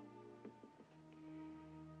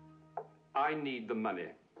 I need the money.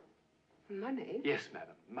 Money? Yes,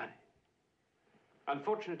 madam, money.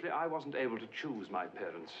 Unfortunately, I wasn't able to choose my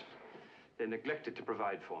parents. They neglected to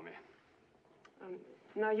provide for me.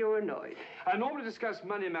 Now you're annoyed. I normally discuss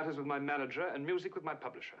money matters with my manager and music with my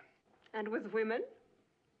publisher. And with women?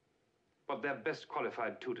 But they're best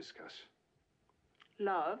qualified to discuss.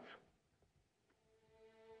 Love?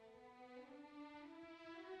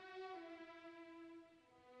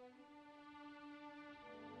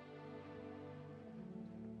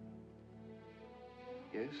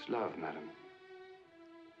 Yes, love, madam.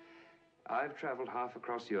 I've traveled half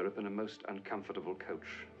across Europe in a most uncomfortable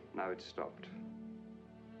coach. Now it's stopped.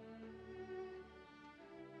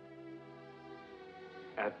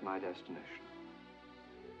 At my destination.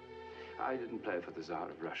 I didn't play for the Tsar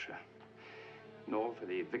of Russia, nor for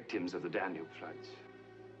the victims of the Danube floods.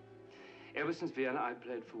 Ever since Vienna, I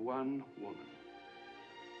played for one woman.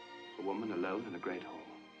 A woman alone in a great hall.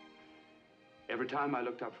 Every time I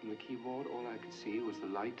looked up from the keyboard, all I could see was the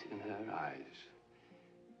light in her eyes.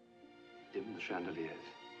 Dim the chandeliers.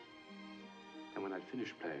 And when I'd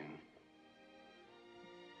finished playing,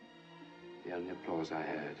 the only applause I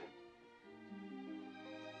heard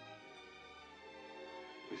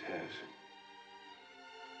was hers.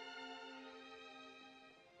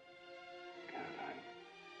 Caroline.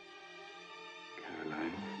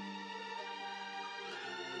 Caroline.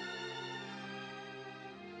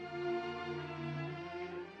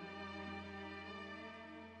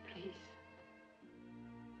 Please.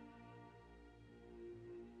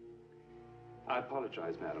 I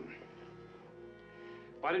apologize, madam.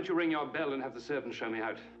 Why don't you ring your bell and have the servant show me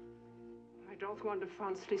out? I don't want a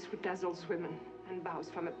Franz Liszt who dazzles women and bows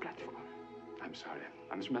from a platform. I'm sorry.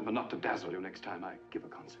 I must remember not to dazzle you next time I give a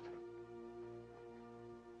concert.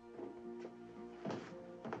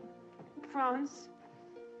 Franz?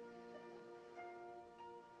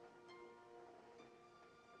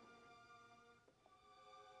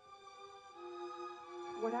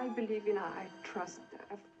 What I believe in, I trust.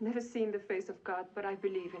 I've never seen the face of God, but I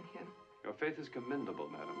believe in him. Your faith is commendable,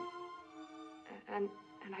 madam. And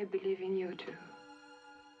I believe in you, too.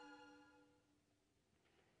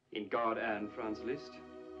 In God and Franz Liszt?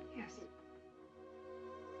 Yes.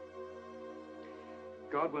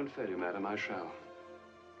 God won't fail you, madam. I shall.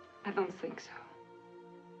 I don't think so.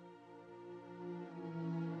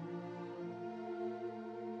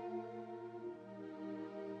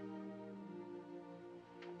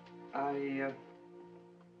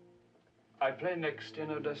 I play next in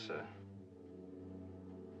Odessa.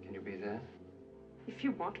 Can you be there? If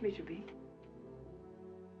you want me to be.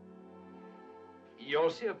 You'll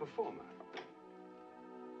see a performer.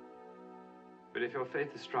 But if your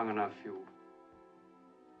faith is strong enough, you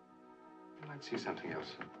might see something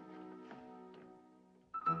else.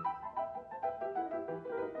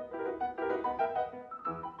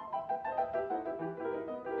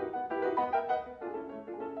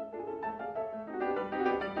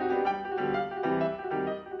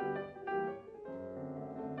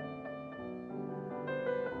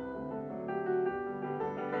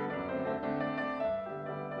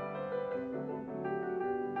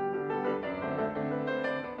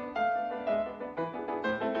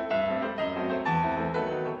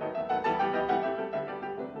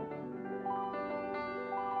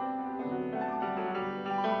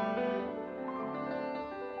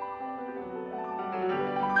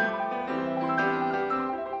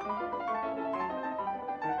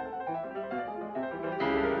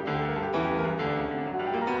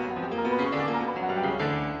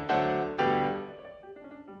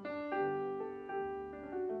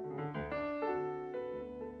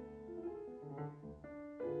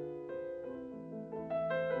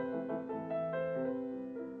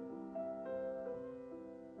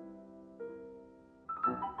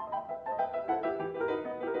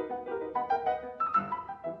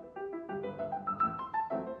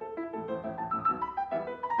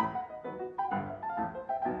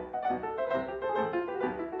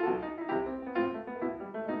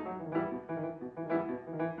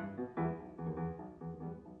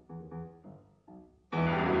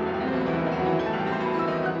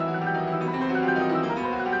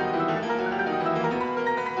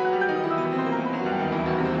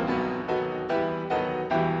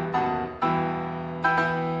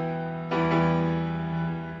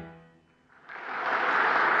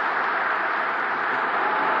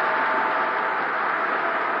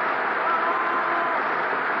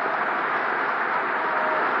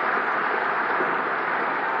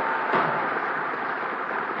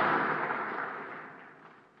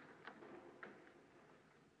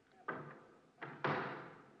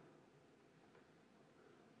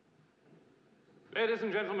 Ladies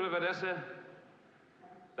and gentlemen of Odessa,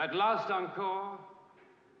 that last encore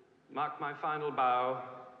marked my final bow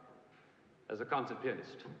as a concert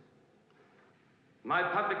pianist. My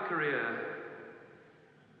public career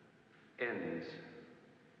ends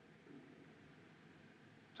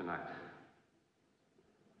tonight.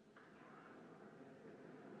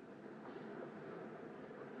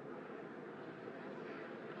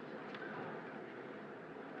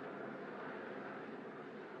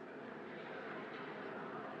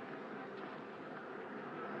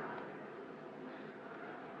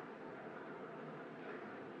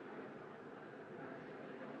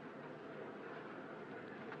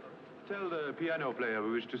 Tell the piano player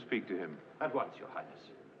we wish to speak to him. At once, Your Highness.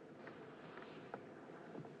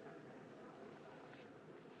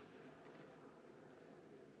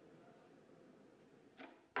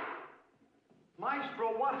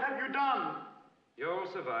 Maestro, what have you done? You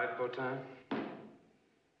all survived, Potin.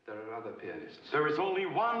 There are other pianists. There is only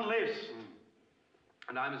one Liszt.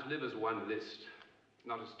 And I must live as one Liszt,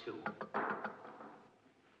 not as two.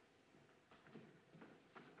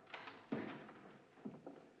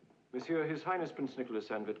 Monsieur, His Highness Prince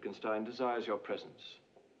Nicholas and Wittgenstein desires your presence.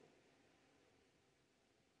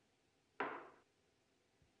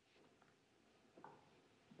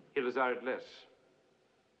 He'll desire it less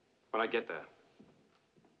when I get there.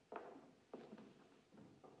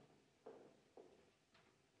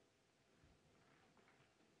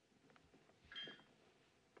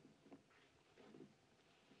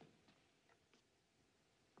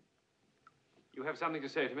 You have something to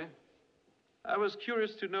say to me? I was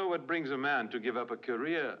curious to know what brings a man to give up a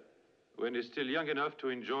career when he's still young enough to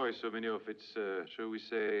enjoy so many of its, shall we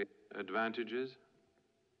say, advantages.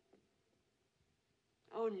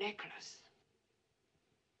 Oh, Nicholas.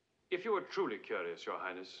 If you were truly curious, Your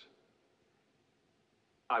Highness,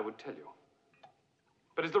 I would tell you.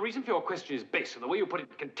 But as the reason for your question is base and the way you put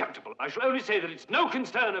it contemptible, I shall only say that it's no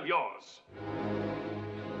concern of yours.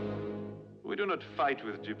 We do not fight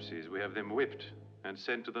with gypsies. We have them whipped and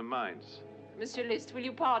sent to the mines. Monsieur Liszt, will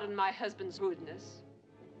you pardon my husband's rudeness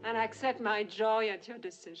and accept my joy at your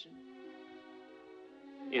decision?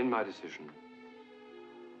 In my decision,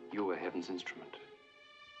 you were heaven's instrument.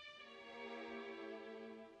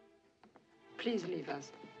 Please leave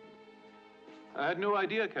us. I had no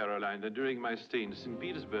idea, Caroline, that during my stay in St.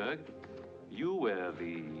 Petersburg, you were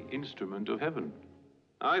the instrument of heaven.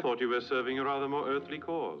 I thought you were serving a rather more earthly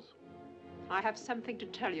cause. I have something to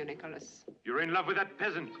tell you, Nicholas. You're in love with that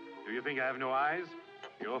peasant. Do you think I have no eyes?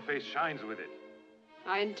 Your face shines with it.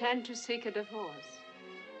 I intend to seek a divorce.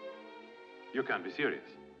 You can't be serious.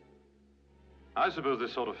 I suppose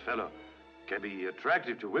this sort of fellow can be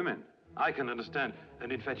attractive to women. I can understand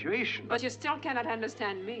an infatuation. But you still cannot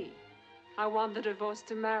understand me. I want the divorce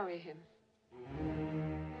to marry him.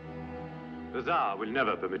 The Tsar will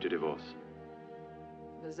never permit a divorce.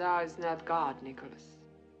 The Tsar is not God, Nicholas.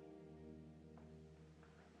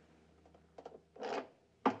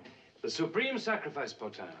 The supreme sacrifice,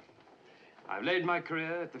 Potin. I've laid my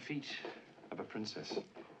career at the feet of a princess.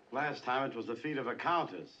 Last time it was the feet of a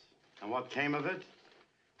countess. And what came of it?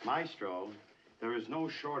 Maestro, there is no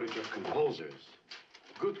shortage of composers.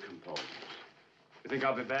 Good composers. You think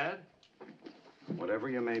I'll be bad? Whatever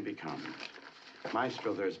you may become.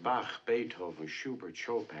 Maestro, there's Bach, Beethoven, Schubert,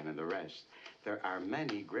 Chopin, and the rest. There are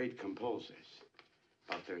many great composers.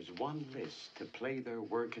 But there's one Liszt to play their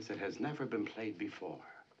work as it has never been played before.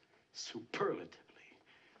 Superlatively.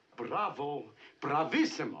 Bravo,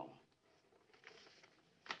 bravissimo.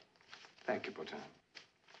 Thank you, Potin.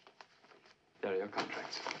 There are your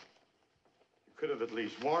contracts. You could have at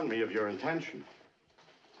least warned me of your intention.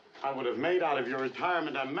 I would have made out of your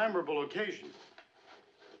retirement a memorable occasion.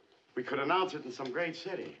 We could announce it in some great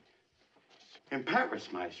city. In Paris,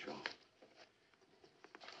 Maestro.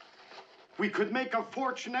 We could make a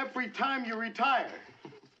fortune every time you retire.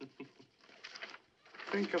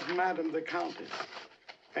 Think of Madame the Countess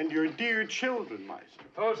and your dear children, Maestro.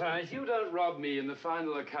 Potin, if you don't rob me in the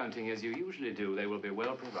final accounting as you usually do, they will be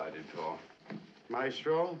well provided for.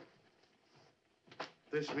 Maestro,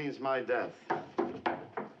 this means my death.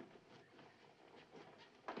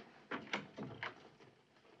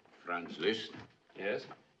 Franz Liszt? Yes?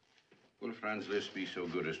 Will Franz Liszt be so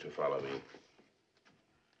good as to follow me?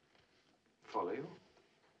 Follow you?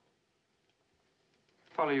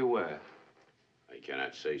 Follow you where? I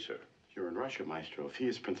cannot say, sir. You're in Russia, Maestro. If he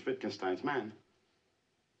is Prince Wittgenstein's man.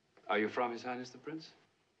 Are you from His Highness the Prince?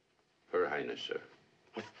 Her Highness, sir.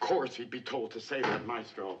 Of course he'd be told to say that,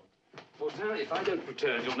 Maestro. Potin, if I don't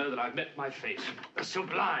return, you'll know that I've met my fate. A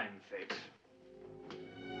sublime fate.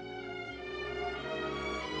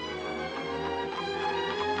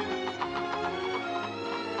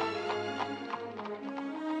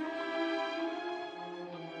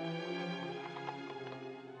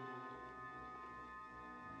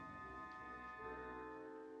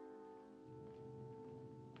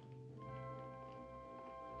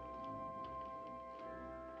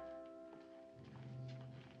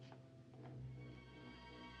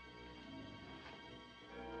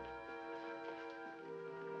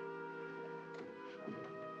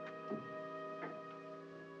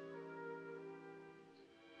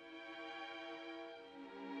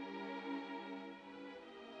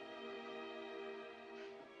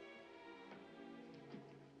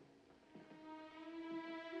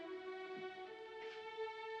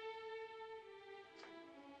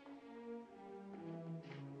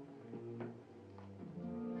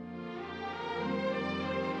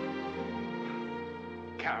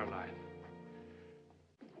 Caroline.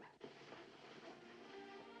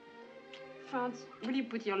 Franz, will you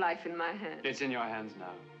put your life in my hands? It's in your hands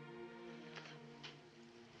now.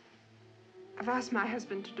 I've asked my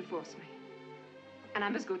husband to divorce me. And I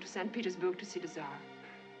must go to St. Petersburg to see the Tsar.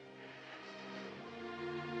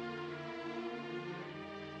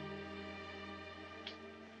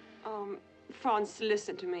 Franz,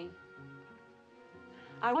 listen to me.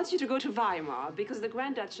 I want you to go to Weimar because the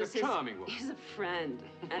Grand Duchess A charming woman. is a friend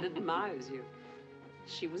and admires you.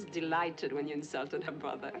 She was delighted when you insulted her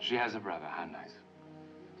brother. She has a brother. How nice.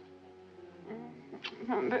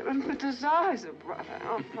 But the Tsar is a brother.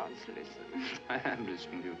 Oh, Franz, listen. I am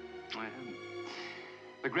listening to you. I am.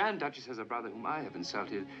 The Grand Duchess has a brother whom I have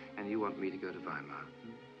insulted, and you want me to go to Weimar.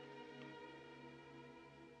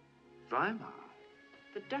 Weimar?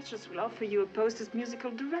 The Duchess will offer you a post as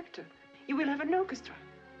musical director. You will have an orchestra.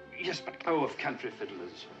 Yes, but oh, of country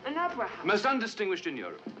fiddlers. An opera house. Most undistinguished in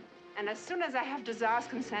Europe. And as soon as I have the Tsar's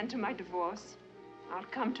consent to my divorce, I'll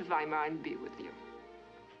come to Weimar and be with you.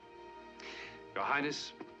 Your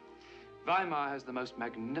Highness, Weimar has the most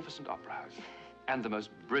magnificent opera house and the most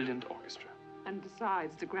brilliant orchestra. And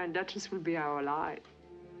besides, the Grand Duchess will be our ally.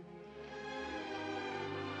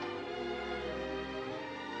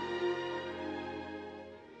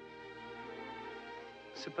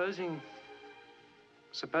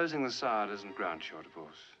 Supposing the Tsar doesn't grant your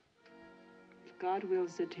divorce. If God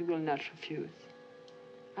wills it, he will not refuse.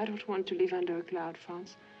 I don't want to live under a cloud,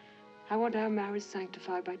 Franz. I want our marriage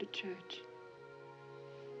sanctified by the church.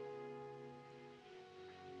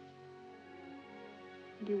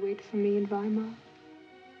 Will you wait for me in Weimar?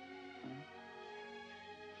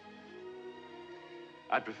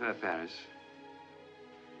 I'd prefer Paris,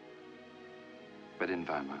 but in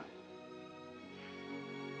Weimar.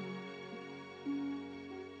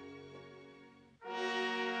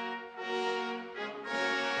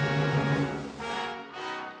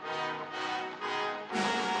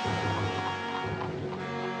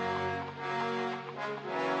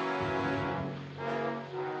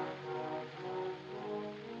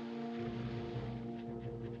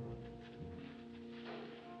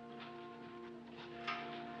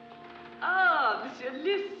 Ah, Monsieur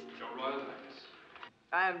Liszt. Your Royal Highness.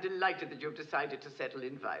 I am delighted that you've decided to settle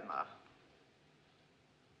in Weimar.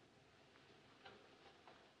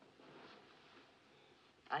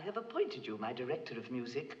 I have appointed you my director of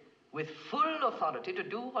music with full authority to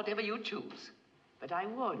do whatever you choose. But I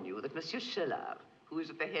warn you that Monsieur Scheller, who is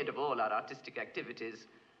at the head of all our artistic activities,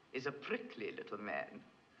 is a prickly little man.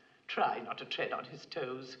 Try not to tread on his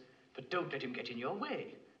toes, but don't let him get in your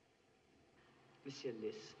way. Monsieur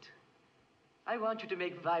Liszt, I want you to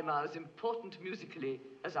make Weimar as important musically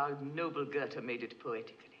as our noble Goethe made it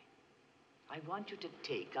poetically. I want you to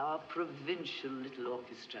take our provincial little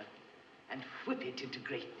orchestra and whip it into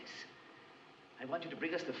greatness. I want you to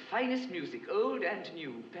bring us the finest music, old and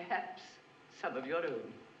new, perhaps some of your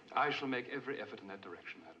own. I shall make every effort in that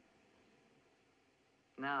direction, madam.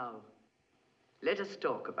 Now, let us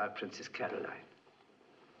talk about Princess Caroline.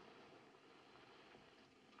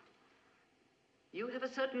 You have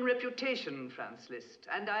a certain reputation, Franz Liszt,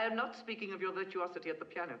 and I am not speaking of your virtuosity at the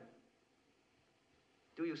piano.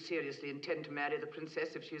 Do you seriously intend to marry the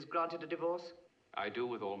princess if she is granted a divorce? I do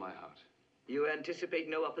with all my heart. You anticipate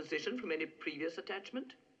no opposition from any previous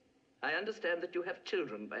attachment? I understand that you have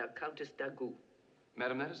children by a Countess d'Agoult.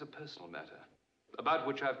 Madam, that is a personal matter, about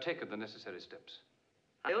which I've taken the necessary steps.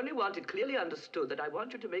 I only want it clearly understood that I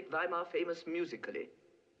want you to make Weimar famous musically,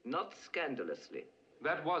 not scandalously.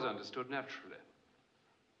 That was understood naturally.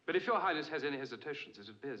 But if your Highness has any hesitations, as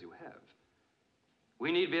it appears you have,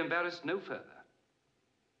 we need be embarrassed no further.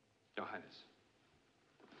 Your Highness.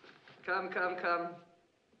 Come, come, come.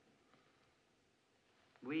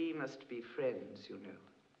 We must be friends, you know.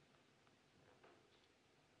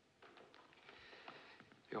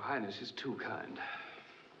 Your Highness is too kind.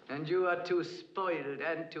 And you are too spoiled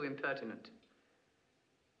and too impertinent.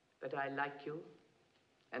 But I like you,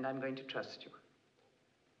 and I'm going to trust you.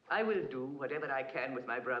 I will do whatever I can with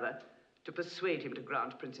my brother to persuade him to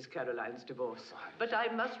grant Princess Caroline's divorce. But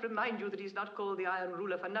I must remind you that he's not called the Iron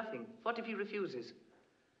Ruler for nothing. What if he refuses?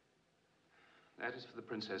 That is for the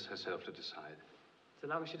princess herself to decide. So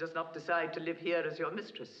long as she does not decide to live here as your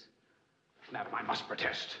mistress. Madam, I must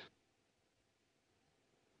protest.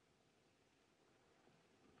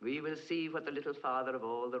 We will see what the little father of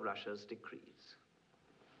all the Russias decrees.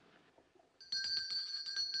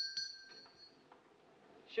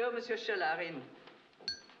 Show Monsieur Scheller in.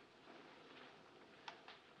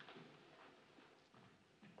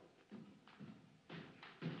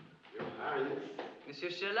 Your Highness. Monsieur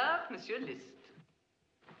Scheller, Monsieur Liszt.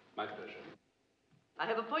 My pleasure. I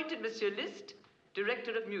have appointed Monsieur Liszt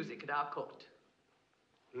director of music at our court.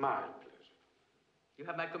 My pleasure. You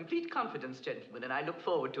have my complete confidence, gentlemen, and I look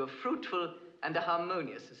forward to a fruitful and a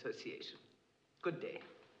harmonious association. Good day.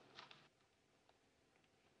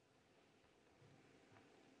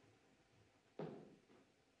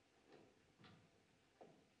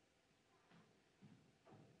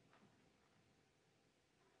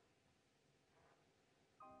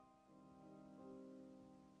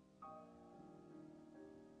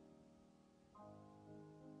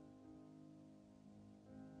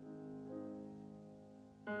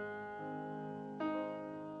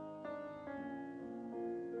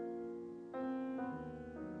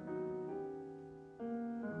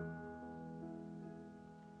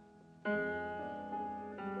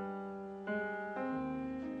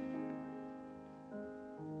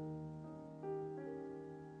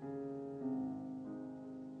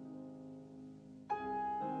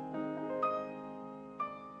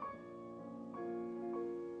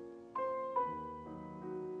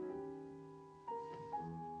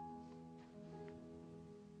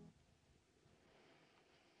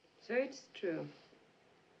 So it's true.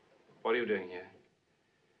 What are you doing here?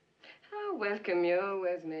 How welcome you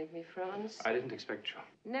always make me, Franz. I didn't expect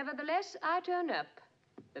you. Nevertheless, I turn up.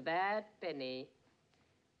 The bad penny.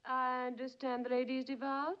 I understand the lady is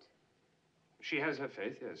devout? She has her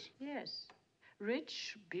faith, yes. Yes.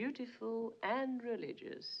 Rich, beautiful, and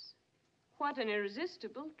religious. What an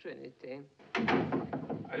irresistible trinity.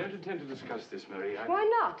 I don't intend to discuss this, Marie. Why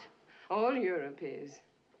not? All Europe is.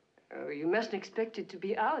 Oh, you mustn't expect it to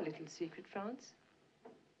be our little secret, Franz.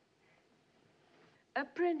 A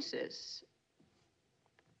princess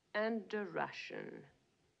and a Russian.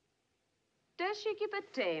 Does she keep a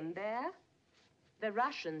tame bear? The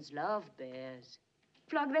Russians love bears.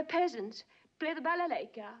 Flog their peasants, play the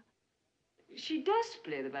balalaika. She does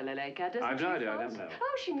play the balalaika, doesn't she? I've no idea, I don't know.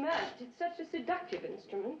 Oh, she must. It's such a seductive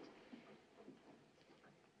instrument.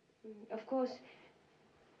 Of course,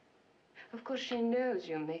 she knows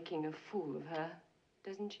you're making a fool of her,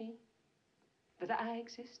 doesn't she? That I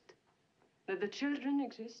exist. That the children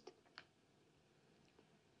exist.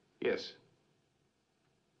 Yes.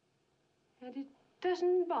 And it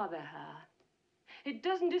doesn't bother her. It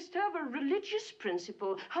doesn't disturb a religious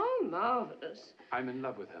principle. How marvelous. I'm in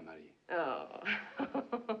love with her, Marie. Oh.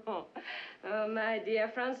 Oh, my dear,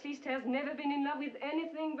 Franz Liszt has never been in love with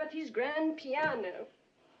anything but his grand piano.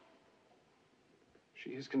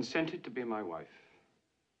 She has consented to be my wife.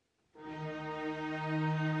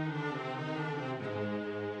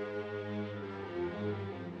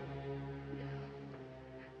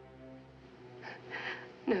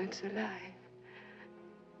 No, it's a lie.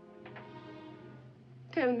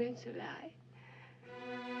 Tell me it's a lie.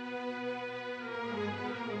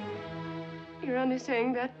 You're only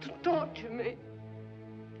saying that to torture me.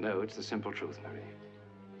 No, it's the simple truth, Marie.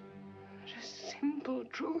 The simple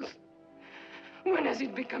truth. When has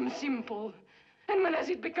it become simple? And when has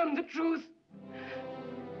it become the truth?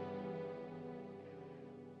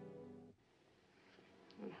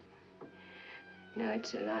 No,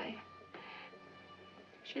 it's a lie.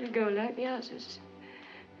 She'll go like the others.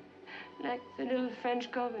 Like the little French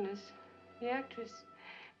governess, the actress.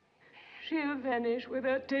 She'll vanish with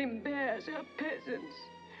her tame bears, her peasants.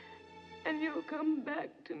 And you'll come back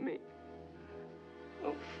to me.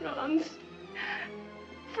 Oh, Franz.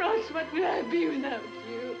 Franz, what will I be without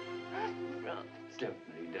you? Franz. Don't,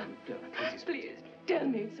 Marie, don't, please. Please, tell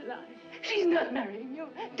me it's a lie. She's not marrying you.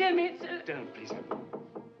 Tell me it's a... Don't, please.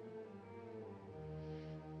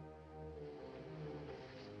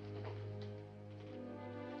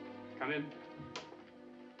 Come in.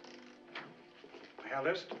 Herr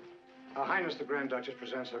Liszt, Her Highness the Grand Duchess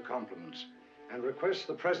presents her compliments and requests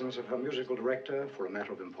the presence of her musical director for a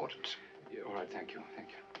matter of importance. Yeah, all right, thank you,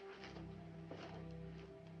 thank you.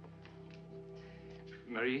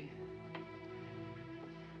 Marie,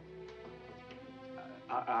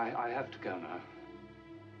 I have to go now.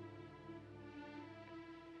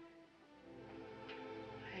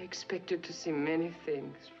 I expected to see many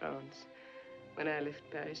things, Franz, when I left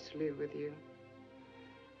Paris to live with you.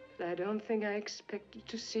 But I don't think I expected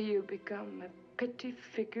to see you become a petty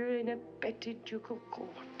figure in a petty ducal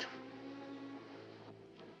court.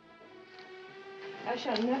 I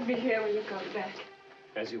shall not be here when you come back.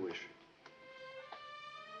 As you wish.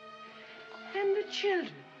 And the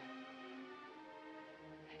children.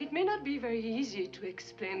 It may not be very easy to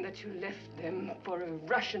explain that you left them for a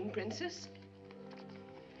Russian princess.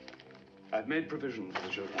 I've made provisions for the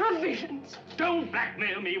children. Provisions? Don't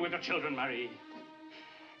blackmail me with the children, Marie.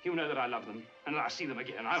 You know that I love them, and I'll see them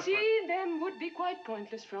again. See them would be quite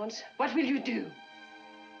pointless, Franz. What will you do?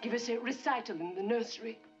 Give us a recital in the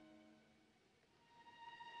nursery.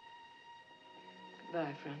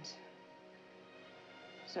 Goodbye, Franz.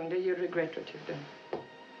 Someday you'll regret what you've done.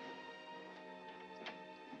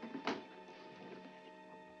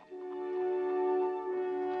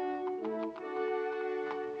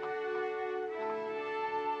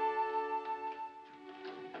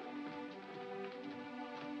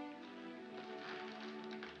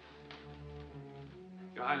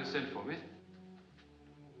 Your Highness sent for me.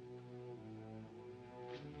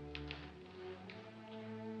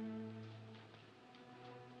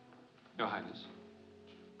 Your Highness.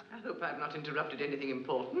 I hope I've not interrupted anything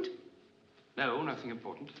important. No, nothing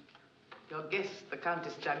important. Your guest, the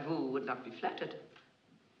Countess Jagu, would not be flattered.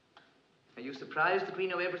 Are you surprised that we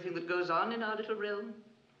know everything that goes on in our little realm?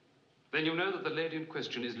 Then you know that the lady in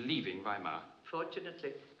question is leaving Weimar.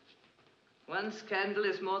 Fortunately. One scandal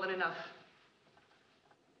is more than enough.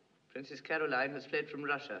 Princess Caroline has fled from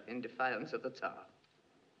Russia in defiance of the Tsar.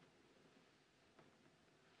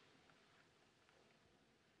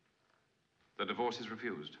 The divorce is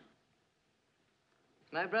refused.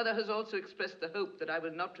 My brother has also expressed the hope that I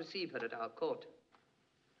will not receive her at our court.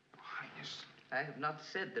 Highness. I have not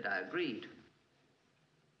said that I agreed.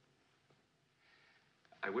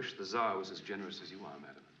 I wish the Tsar was as generous as you are,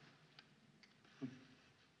 madam.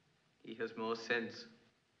 He has more sense.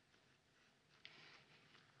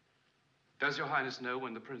 Does your Highness know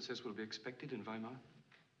when the princess will be expected in Weimar?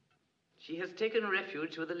 She has taken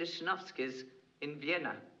refuge with the Lichnowskis in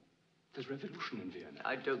Vienna. There's revolution in Vienna.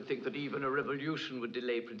 I don't think that even a revolution would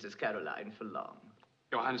delay Princess Caroline for long.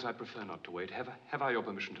 Your Highness, I prefer not to wait. Have I your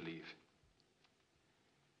permission to leave?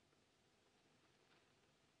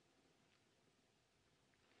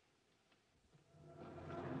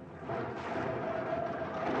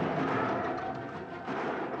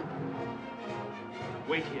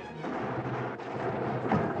 Wait here.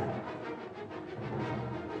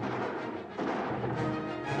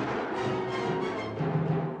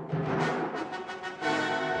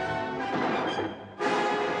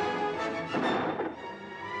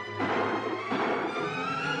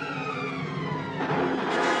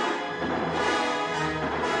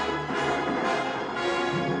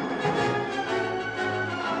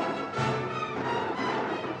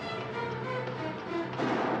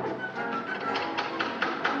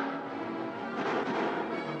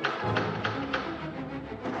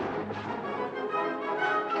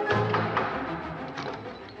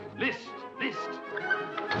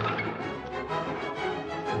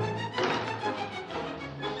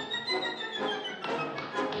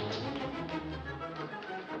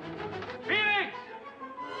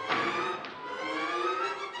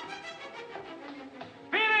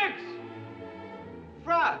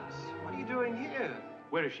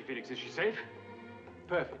 Where is she, Felix? Is she safe?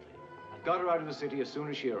 Perfectly. I got her out of the city as soon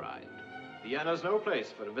as she arrived. Vienna's no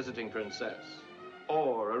place for a visiting princess.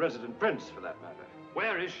 Or a resident prince, for that matter.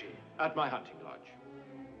 Where is she? At my hunting lodge.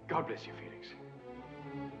 God bless you, Felix.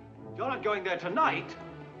 You're not going there tonight.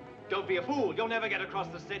 Don't be a fool. You'll never get across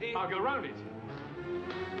the city. I'll go round it.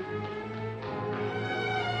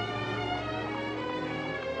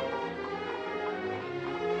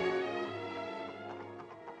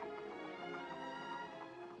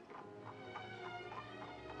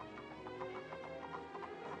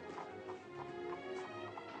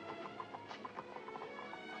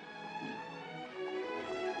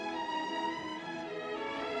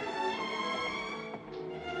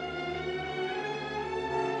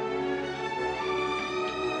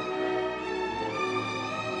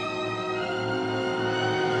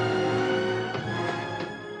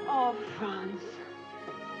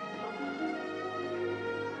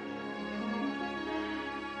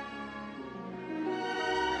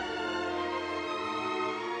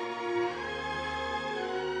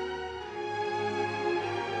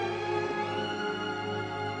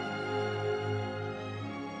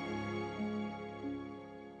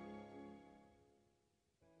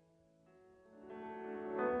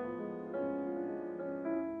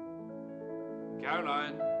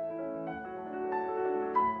 Caroline.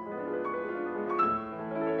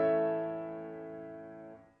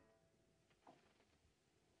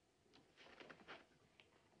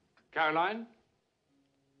 Caroline?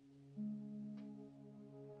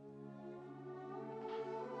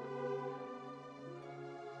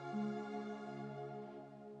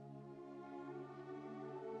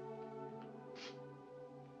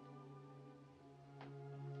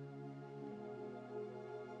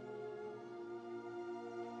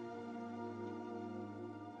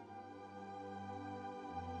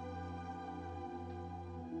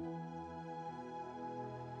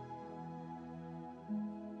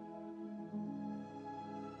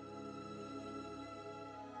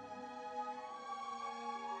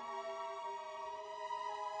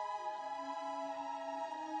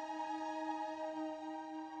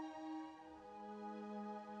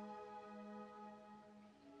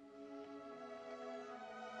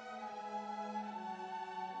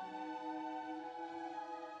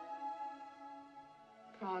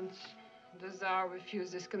 Franz. The Tsar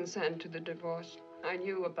refused his consent to the divorce. I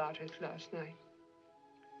knew about it last night.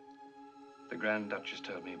 The Grand Duchess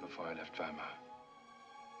told me before I left Weimar.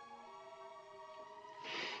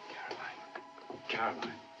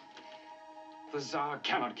 Caroline. The Tsar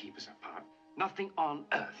cannot keep us apart. Nothing on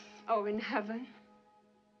earth. Oh, in heaven?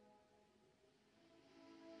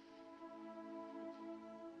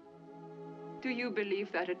 Do you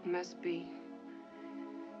believe that it must be?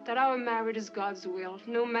 That our marriage is God's will,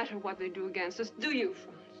 no matter what they do against us? Do you,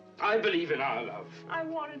 Franz? I believe in our love. I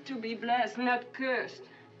want it to be blessed, not cursed.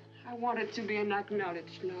 I want it to be an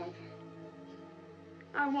acknowledged love.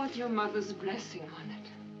 I want your mother's blessing on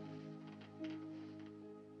it.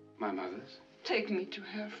 My mother's? Take me to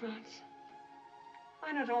her, Franz.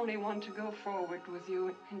 I not only want to go forward with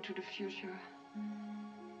you into the future,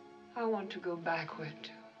 I want to go backward,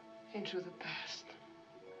 into the past.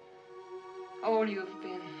 All you've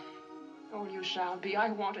been, all you shall be,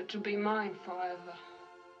 I want it to be mine forever.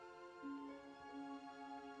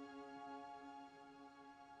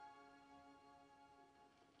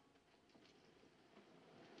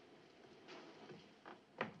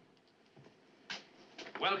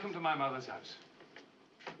 Welcome to my mother's house.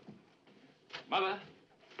 Mother.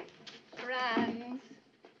 Franz.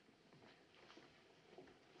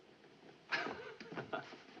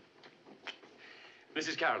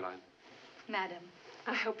 Mrs. Caroline. Madam.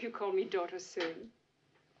 I hope you call me daughter soon.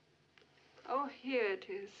 Oh, here it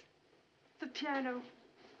is. The piano.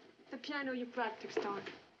 The piano you practiced on.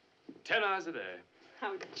 10 hours a day.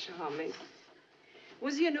 How charming.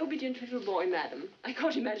 Was he an obedient little boy, madam? I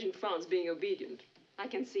can't imagine Franz being obedient. I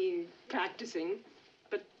can see him practicing,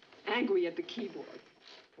 but angry at the keyboard.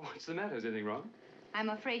 What's the matter? Is anything wrong? I'm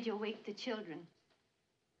afraid you'll wake the children.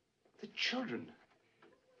 The children?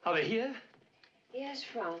 Are they here? Yes,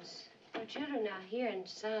 Franz. Our children are here and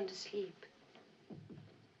sound asleep.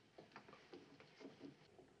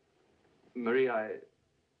 Marie, I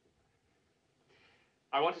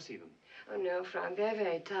want to see them. Oh, no, Franz. They're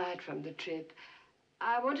very tired from the trip.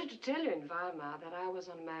 I wanted to tell you in Weimar that I was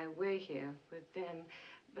on my way here with them,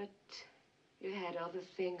 but you had other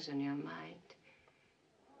things on your mind.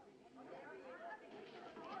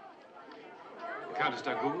 The Countess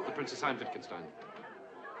d'Agoult, the Princess Wittgenstein.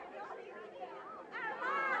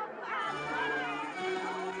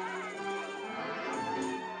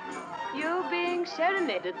 You being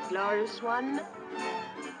serenaded, glorious one.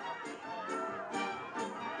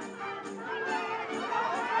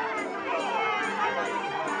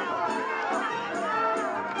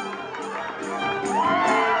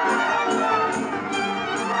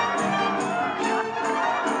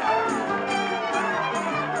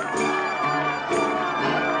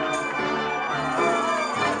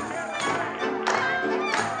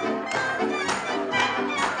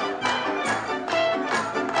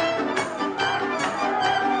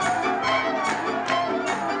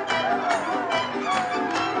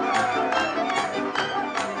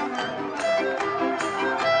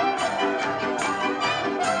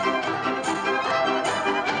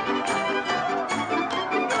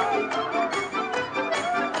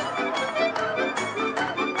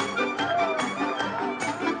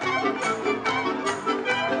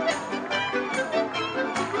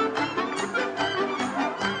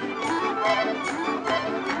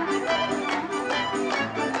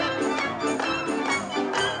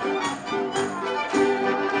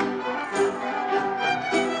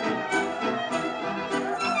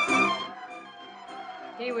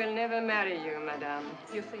 He will never marry you, madame.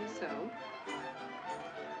 You think so?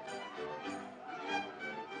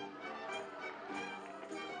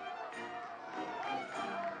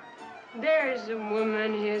 There is a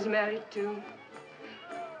woman he is married to.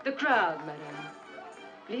 The crowd, madame.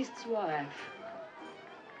 Liszt's wife.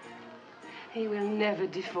 He will never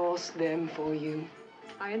divorce them for you.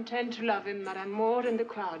 I intend to love him, madame, more than the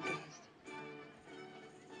crowd does.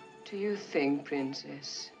 Do you think,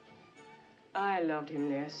 princess, I loved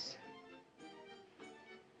him less?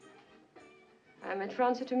 I met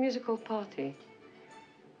Franz at a musical party.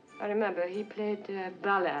 I remember he played a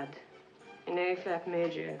ballad in A-flat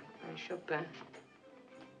major by Chopin.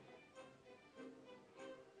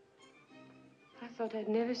 I thought I'd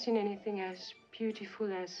never seen anything as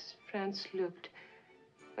beautiful as Franz looked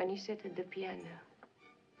when he sat at the piano.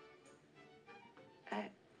 I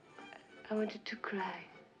wanted to cry.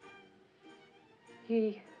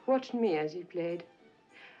 He watched me as he played.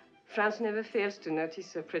 Franz never fails to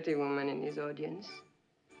notice a pretty woman in his audience.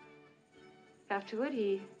 Afterward,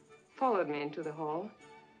 he followed me into the hall.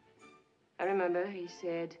 I remember he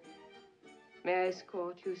said, "May I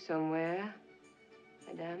escort you somewhere,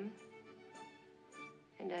 madame?"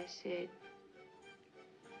 And I said,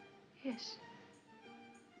 Yes.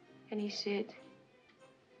 And he said,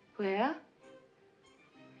 where?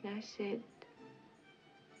 And I said,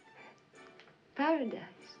 paradise.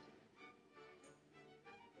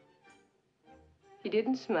 He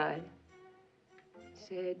didn't smile. He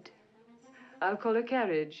said, I'll call a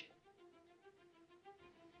carriage.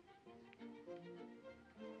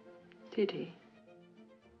 Did he?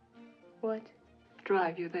 What?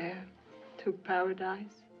 Drive you there to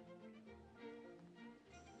paradise?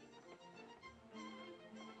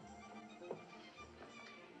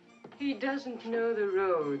 He doesn't know the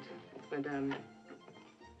road, Madame.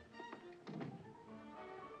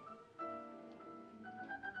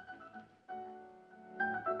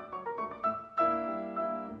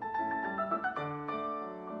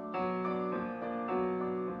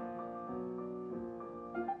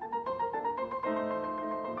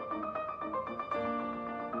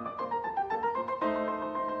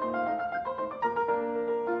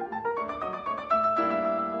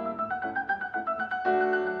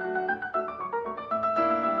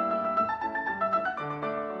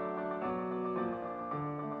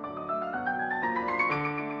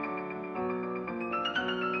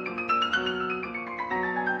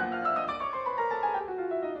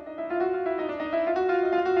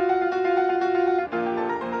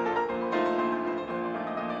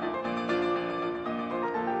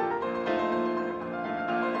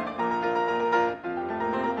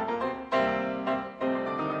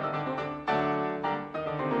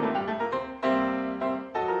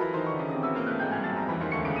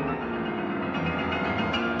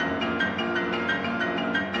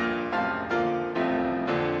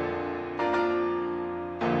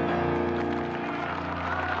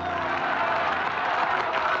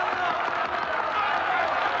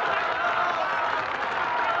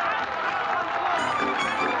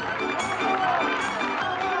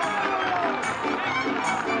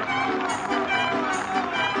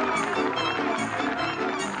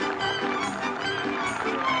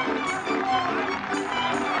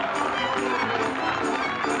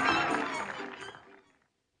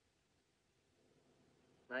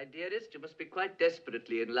 My dearest, you must be quite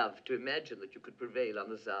desperately in love to imagine that you could prevail on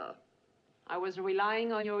the Tsar. I was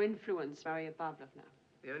relying on your influence, Maria Pavlovna.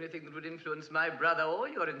 The only thing that would influence my brother or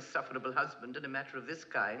your insufferable husband in a matter of this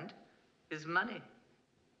kind is money.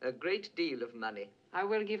 A great deal of money. I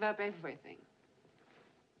will give up everything.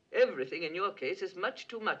 Everything in your case is much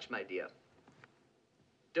too much, my dear.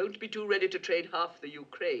 Don't be too ready to trade half the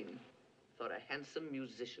Ukraine for a handsome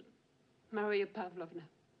musician. Maria Pavlovna,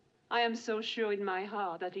 I am so sure in my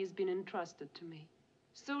heart that he's been entrusted to me.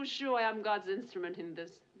 So sure I am God's instrument in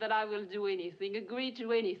this, that I will do anything, agree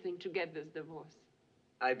to anything to get this divorce.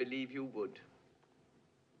 I believe you would.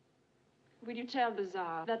 Will you tell the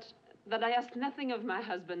Tsar that I ask nothing of my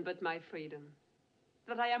husband but my freedom?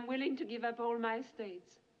 That I am willing to give up all my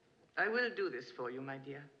estates? I will do this for you, my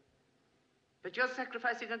dear. But you're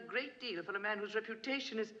sacrificing a great deal for a man whose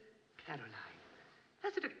reputation is... Caroline,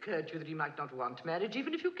 has it occurred to you that he might not want marriage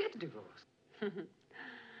even if you get a divorce?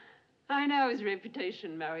 I know his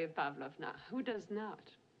reputation, Maria Pavlovna. Who does not?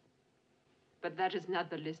 But that is not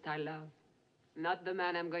the Liszt I love. Not the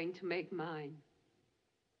man I'm going to make mine.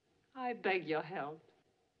 I beg your help.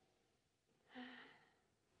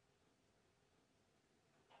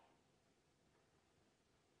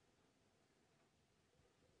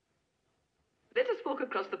 Let us walk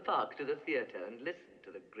across the park to the theater and listen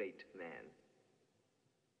to the great man.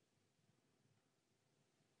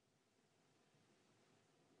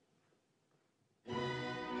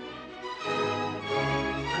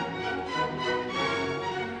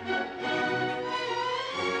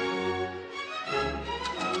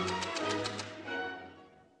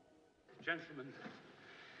 Gentlemen,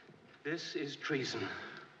 this is treason.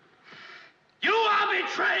 You are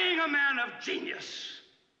betraying a man of genius.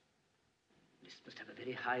 Liszt must have a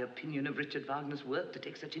very high opinion of Richard Wagner's work to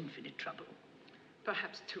take such infinite trouble.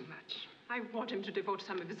 Perhaps too much. I want him to devote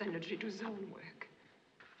some of his energy to his own work.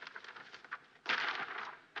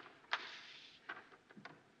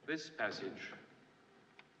 This passage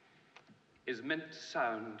is meant to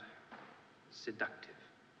sound seductive.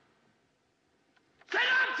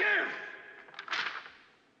 Seductive!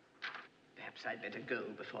 Perhaps I'd better go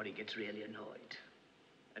before he gets really annoyed.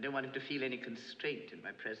 I don't want him to feel any constraint in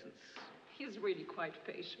my presence. He's really quite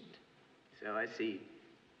patient. So I see.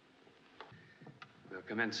 We'll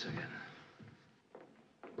commence again.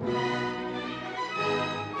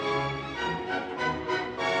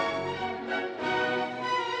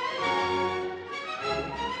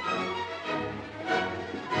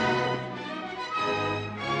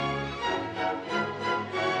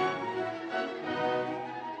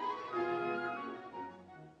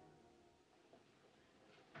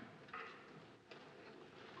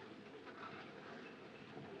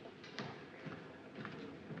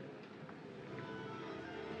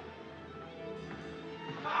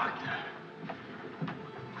 Wagner.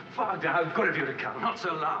 Wagner, how good of you to come. Not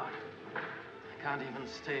so loud. I can't even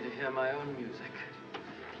stay to hear my own music.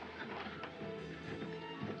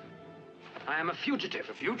 I am a fugitive.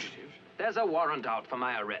 A fugitive? There's a warrant out for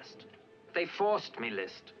my arrest. They forced me,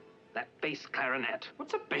 Liszt. That bass clarinet.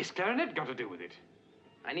 What's a bass clarinet got to do with it?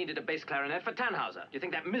 I needed a bass clarinet for Tannhauser. Do you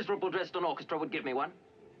think that miserable Dresden orchestra would give me one?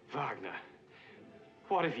 Wagner,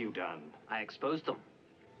 what have you done? I exposed them.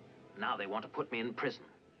 Now they want to put me in prison.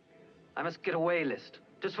 I must get away, Liszt.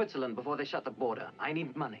 To Switzerland before they shut the border. I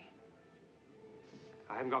need money.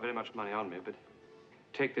 I haven't got very much money on me, but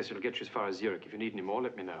take this. It'll get you as far as Zurich. If you need any more,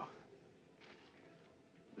 let me know.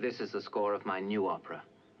 This is the score of my new opera,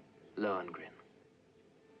 Lohengrin.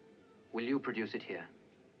 Will you produce it here?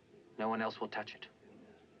 No one else will touch it.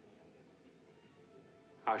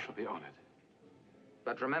 I shall be honored.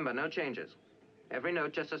 But remember, no changes. Every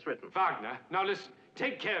note just as written. Wagner, now listen.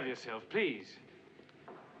 Take care of yourself, please.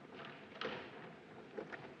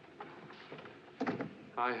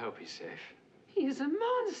 I hope he's safe. He's a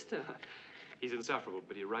monster. He's insufferable,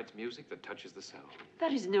 but he writes music that touches the soul.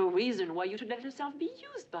 That is no reason why you should let yourself be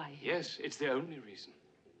used by him. Yes, it's the only reason.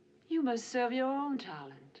 You must serve your own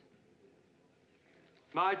talent.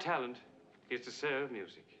 My talent is to serve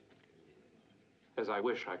music, as I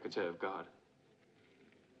wish I could serve God.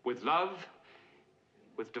 With love,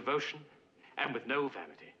 with devotion, and with no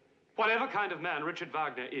vanity. Whatever kind of man Richard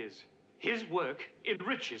Wagner is, his work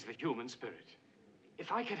enriches the human spirit.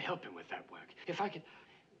 If I could help him with that work, if I could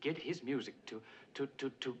get his music to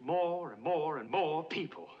more and more and more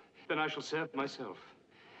people, then I shall serve myself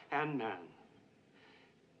and man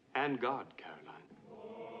and God, Caroline.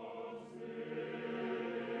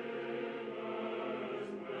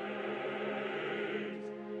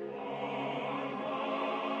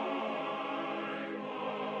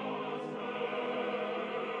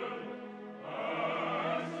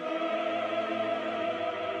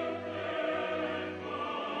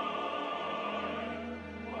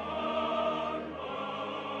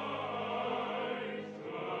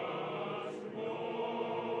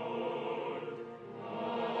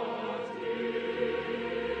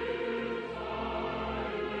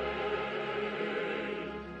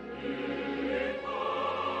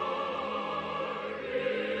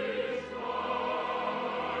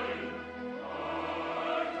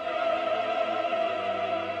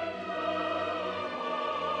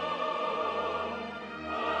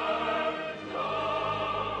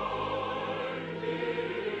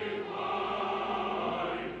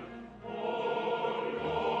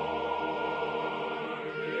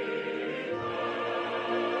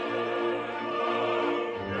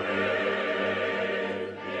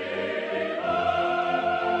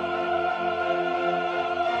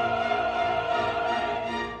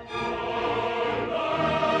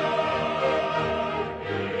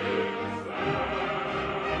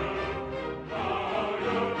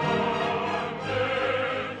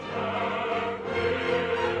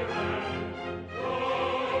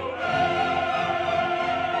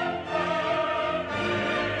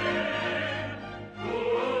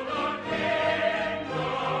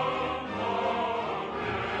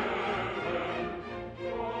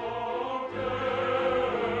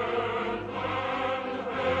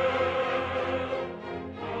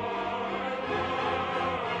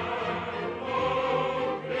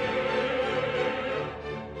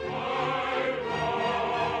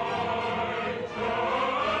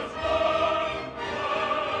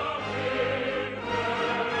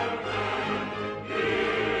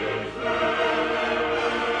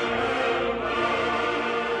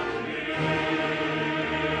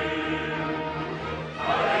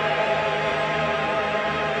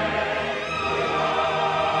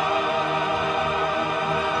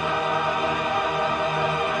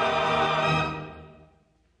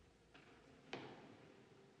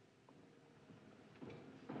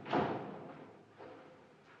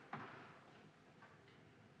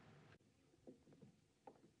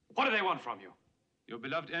 What do they want from you? Your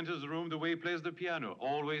beloved enters the room the way he plays the piano,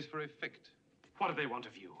 always for effect. What do they want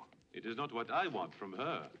of you? It is not what I want from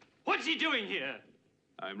her. What's he doing here?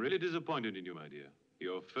 I'm really disappointed in you, my dear.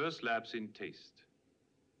 Your first lapse in taste.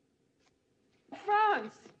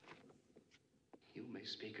 Franz! You may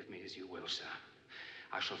speak of me as you will, sir.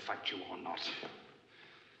 I shall fight you or not.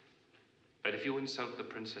 But if you insult the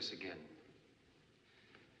princess again,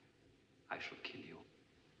 I shall kill you.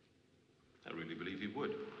 I really believe he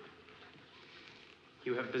would.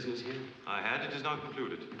 You have business here? I had. It is now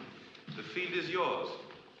concluded. The field is yours.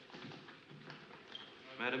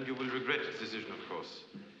 Madam, you will regret this decision, of course.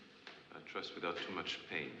 I trust without too much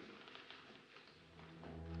pain.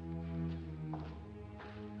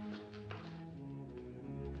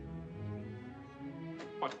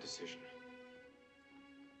 What decision?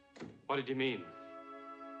 What did you mean?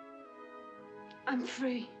 I'm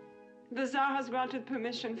free. The Tsar has granted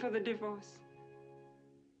permission for the divorce.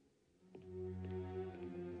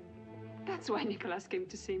 That's why Nicholas came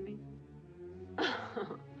to see me.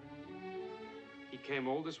 He came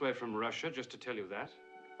all this way from Russia just to tell you that?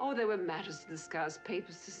 Oh, there were matters to discuss,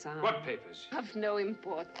 papers to sign. What papers? Of no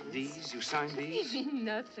importance. These? You signed these?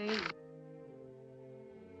 Nothing.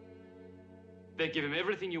 They give him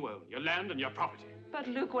everything you own, your land and your property. But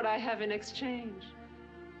look what I have in exchange.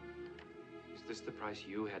 Is this the price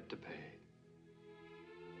you had to pay?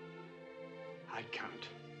 I count.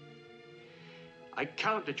 I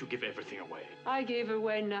count that you give everything away. I gave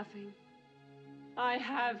away nothing. I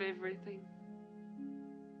have everything.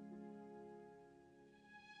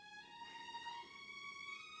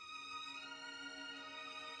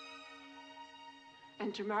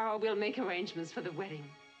 And tomorrow we'll make arrangements for the wedding.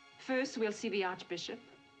 First, we'll see the Archbishop.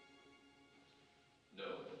 No.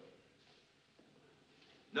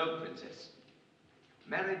 No, Princess.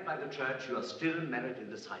 Married by the church, you are still married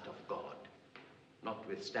in the sight of God,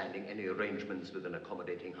 notwithstanding any arrangements with an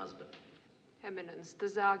accommodating husband. Eminence, the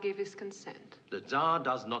Tsar gave his consent. The Tsar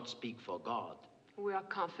does not speak for God. We are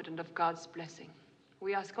confident of God's blessing.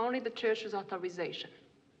 We ask only the church's authorization.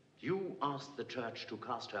 You asked the church to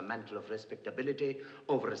cast her mantle of respectability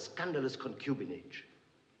over a scandalous concubinage.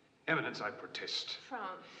 Eminence, I protest. Franz.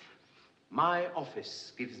 My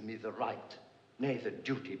office gives me the right, nay, the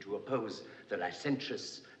duty to oppose the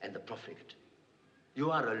licentious and the profligate.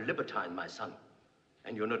 You are a libertine, my son,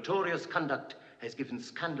 and your notorious conduct has given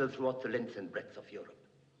scandal throughout the length and breadth of Europe.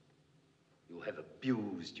 You have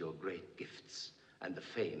abused your great gifts and the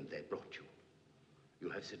fame they brought you.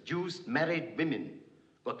 You have seduced married women,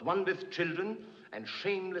 got one with children, and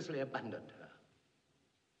shamelessly abandoned her.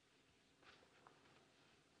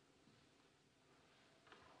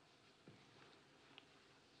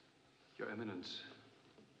 Your Eminence,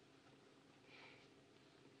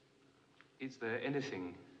 is there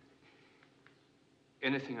anything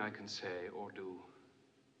I can say or do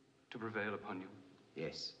to prevail upon you?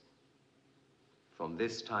 Yes. From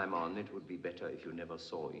this time on, it would be better if you never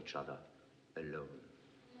saw each other alone.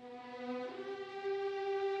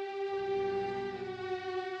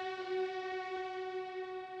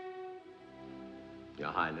 Your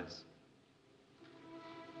Highness.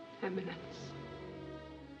 Eminence.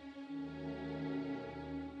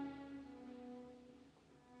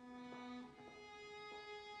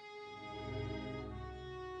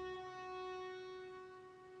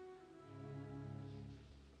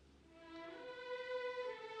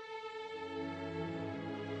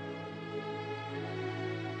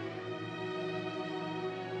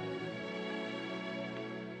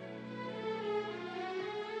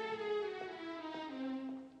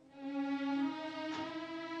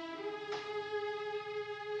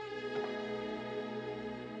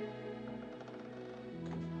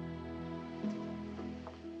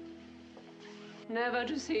 Never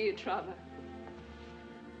to see each other.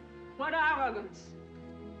 What arrogance!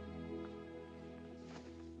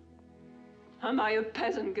 Am I a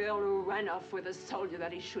peasant girl who ran off with a soldier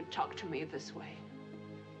that he should talk to me this way?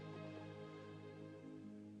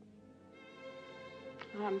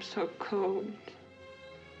 I'm so cold.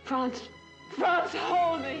 Franz,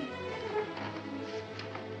 hold me!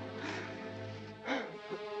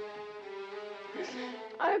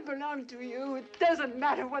 I belong to you. It doesn't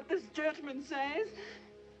matter what this judgment says.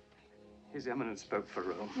 His Eminence spoke for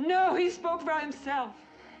Rome. No, he spoke for himself.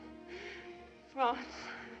 Franz,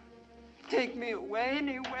 take me away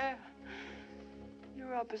anywhere.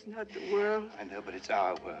 Europe is not the world. I know, but it's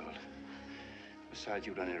our world. Besides,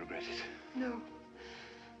 you'd only regret it. No.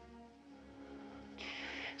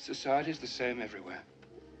 Society's the same everywhere.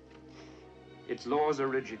 Its laws are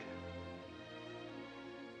rigid.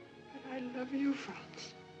 But I love you,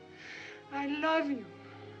 Franz. I love you.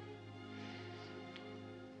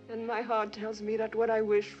 And my heart tells me that what I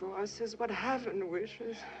wish for us is what heaven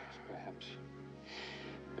wishes. Perhaps.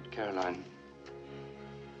 But Caroline,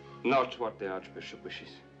 not what the Archbishop wishes.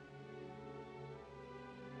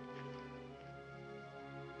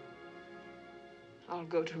 I'll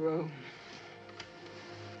go to Rome.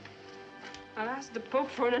 I'll ask the Pope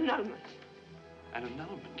for an annulment. An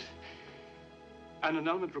annulment? An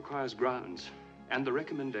annulment requires grounds and the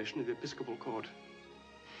recommendation of the Episcopal Court.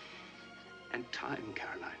 And time,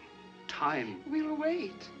 Caroline. Time. We'll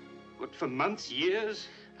wait. What, for months, years?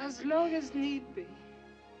 As long as need be.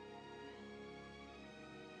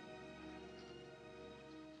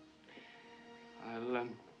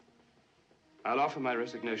 I'll offer my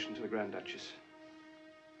resignation to the Grand Duchess.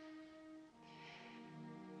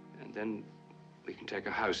 And then We can take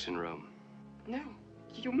a house in Rome. No,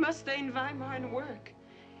 you must stay in Weimar and work.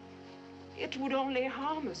 It would only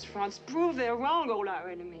harm us, Franz. Prove they're wrong, all our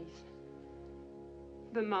enemies.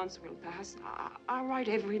 The months will pass. I write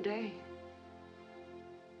every day.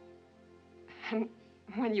 And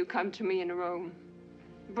when you come to me in Rome,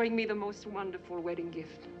 bring me the most wonderful wedding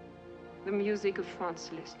gift. The music of Franz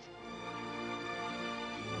Liszt.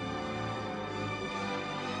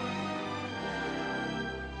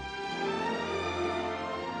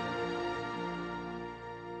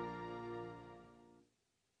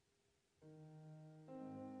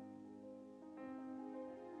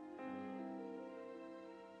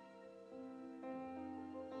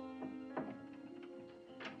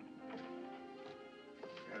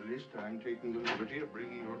 At least I'm taking the liberty of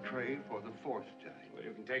bringing your tray for the fourth time. Well,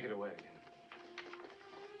 you can take it away.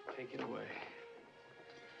 Take it away.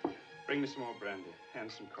 Bring me some more brandy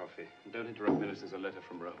and some coffee. And don't interrupt me unless there's a letter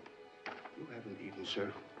from Rome. You haven't eaten,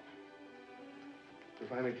 sir.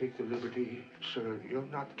 If I may take the liberty, sir, you're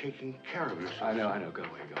not taking care of yourself. I know. Go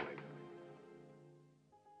away, go away.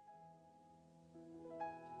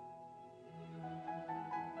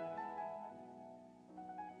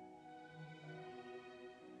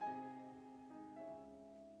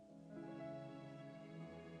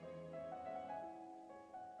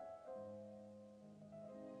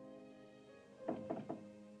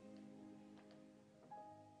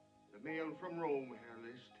 The mail from Rome,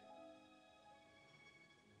 Herr Liszt.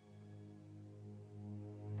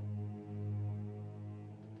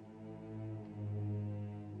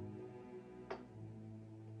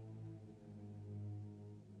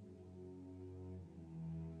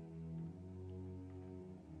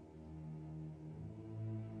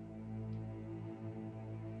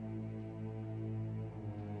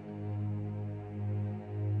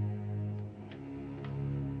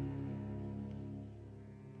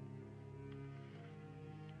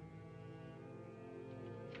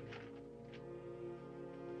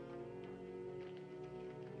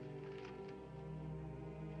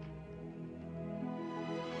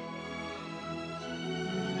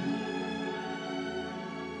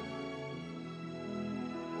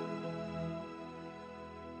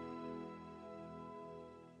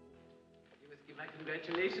 My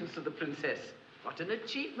congratulations to the princess. What an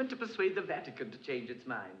achievement to persuade the Vatican to change its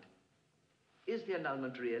mind. Is the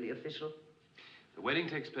annulment really official? The wedding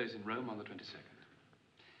takes place in Rome on the 22nd.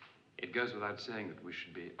 It goes without saying that we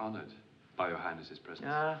should be honored by Your Highness's presence.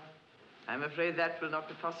 I'm afraid that will not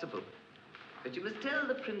be possible. But you must tell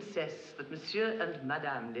the princess that Monsieur and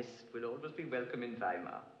Madame Liszt will always be welcome in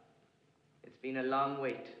Weimar. It's been a long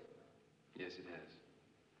wait. Yes, it has.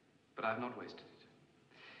 But I've not wasted it.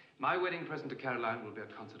 My wedding present to Caroline will be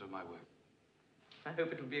a concert of my work. I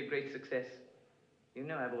hope it will be a great success. You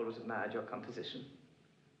know I've always admired your composition.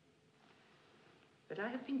 But I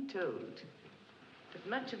have been told that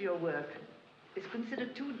much of your work is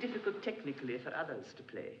considered too difficult technically for others to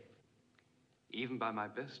play. Even by my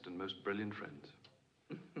best and most brilliant friends.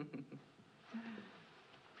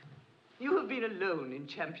 You have been alone in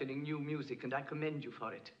championing new music, and I commend you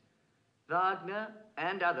for it. Wagner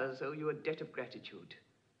and others owe you a debt of gratitude.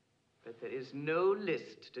 But there is no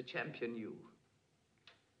Liszt to champion you.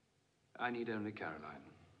 I need only Caroline.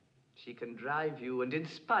 She can drive you and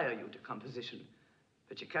inspire you to composition,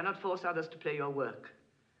 but you cannot force others to play your work.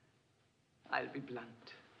 I'll be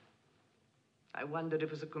blunt. I wonder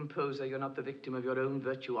if as a composer you're not the victim of your own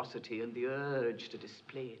virtuosity and the urge to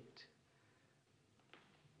display it.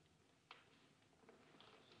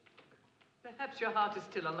 Perhaps your heart is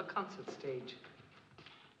still on the concert stage.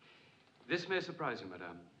 This may surprise you,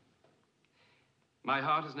 madame. My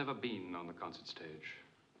heart has never been on the concert stage.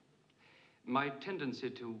 My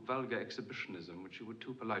tendency to vulgar exhibitionism, which you were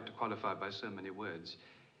too polite to qualify by so many words,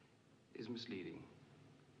 is misleading.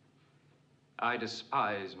 I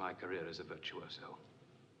despise my career as a virtuoso.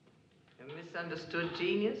 A misunderstood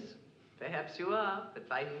genius? Perhaps you are, but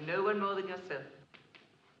by no one more than yourself.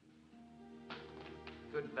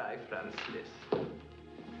 Goodbye, Franz Liszt.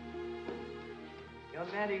 You're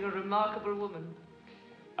marrying a remarkable woman.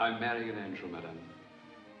 I'm marrying an angel, madame.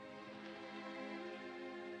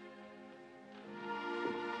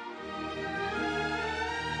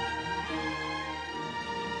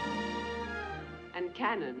 And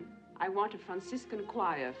canon, I want a Franciscan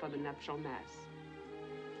choir for the nuptial mass.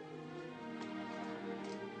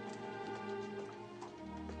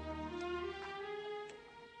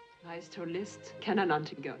 Maestro Liszt, Canon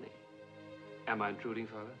Antigone. Am I intruding,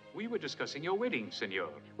 Father? We were discussing your wedding, Senor.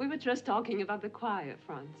 We were just talking about the choir,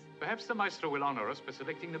 Franz. Perhaps the maestro will honor us by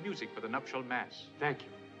selecting the music for the nuptial mass. Thank you.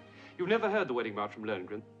 You've never heard the Wedding March from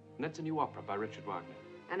Lohengrin? And that's a new opera by Richard Wagner.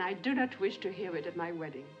 And I do not wish to hear it at my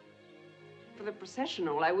wedding. For the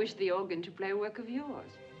processional, I wish the organ to play a work of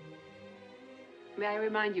yours. May I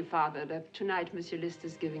remind you, Father, that tonight Monsieur Liszt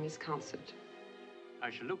is giving his concert. I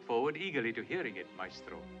shall look forward eagerly to hearing it,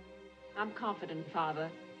 Maestro. I'm confident, Father.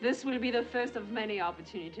 This will be the first of many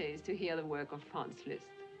opportunities to hear the work of Franz Liszt.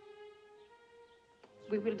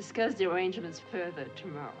 We will discuss the arrangements further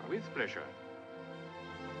tomorrow. With pleasure.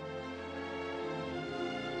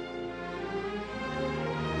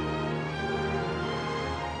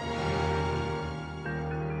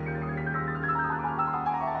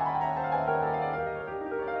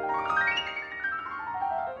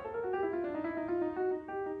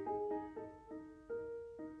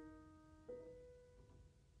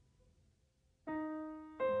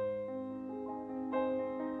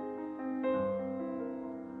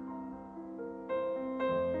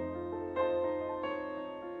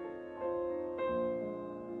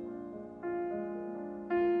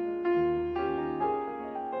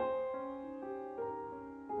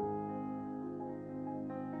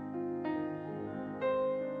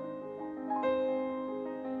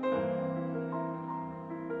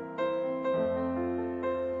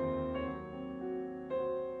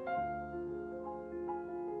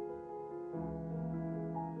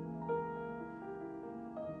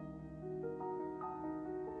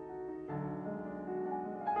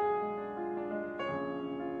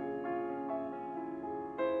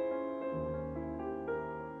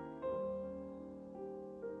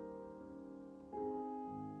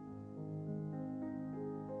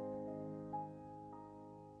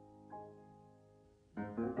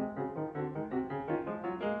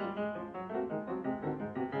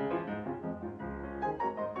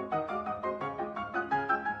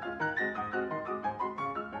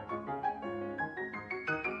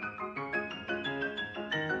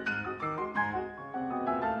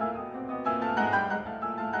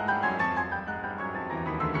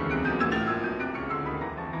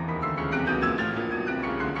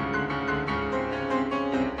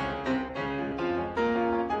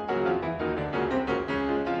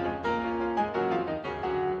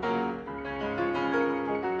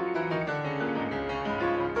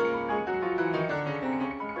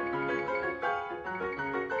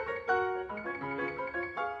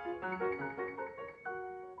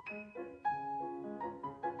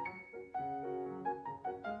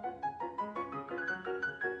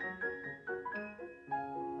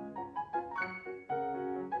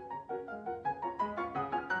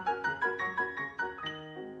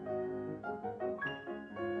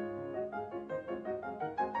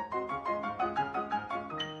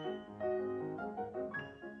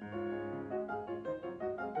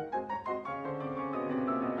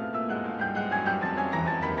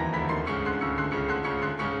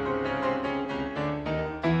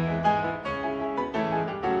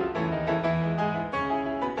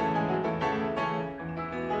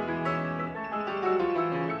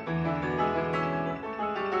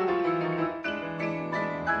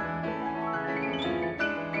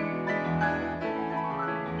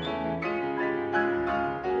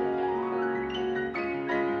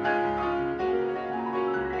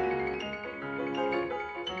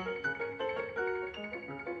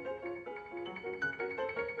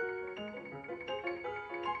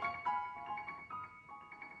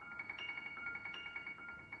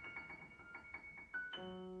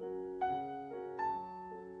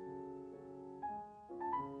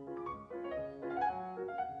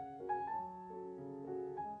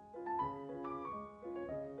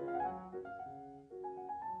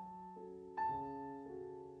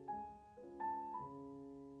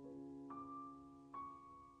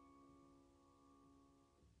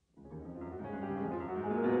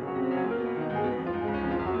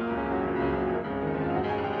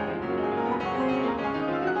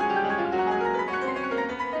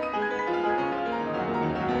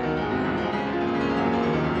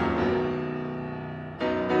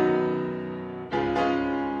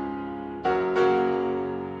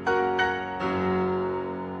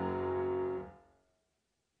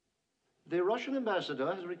 The Russian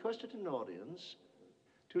ambassador has requested an audience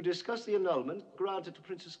to discuss the annulment granted to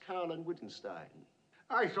Princess Caroline Wittgenstein.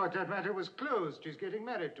 I thought that matter was closed. She's getting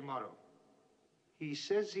married tomorrow. He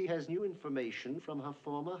says he has new information from her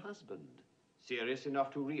former husband. Serious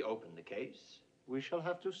enough to reopen the case? We shall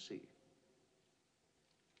have to see.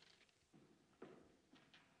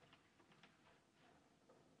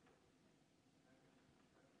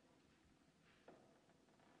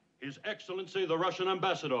 His Excellency, the Russian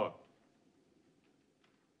ambassador.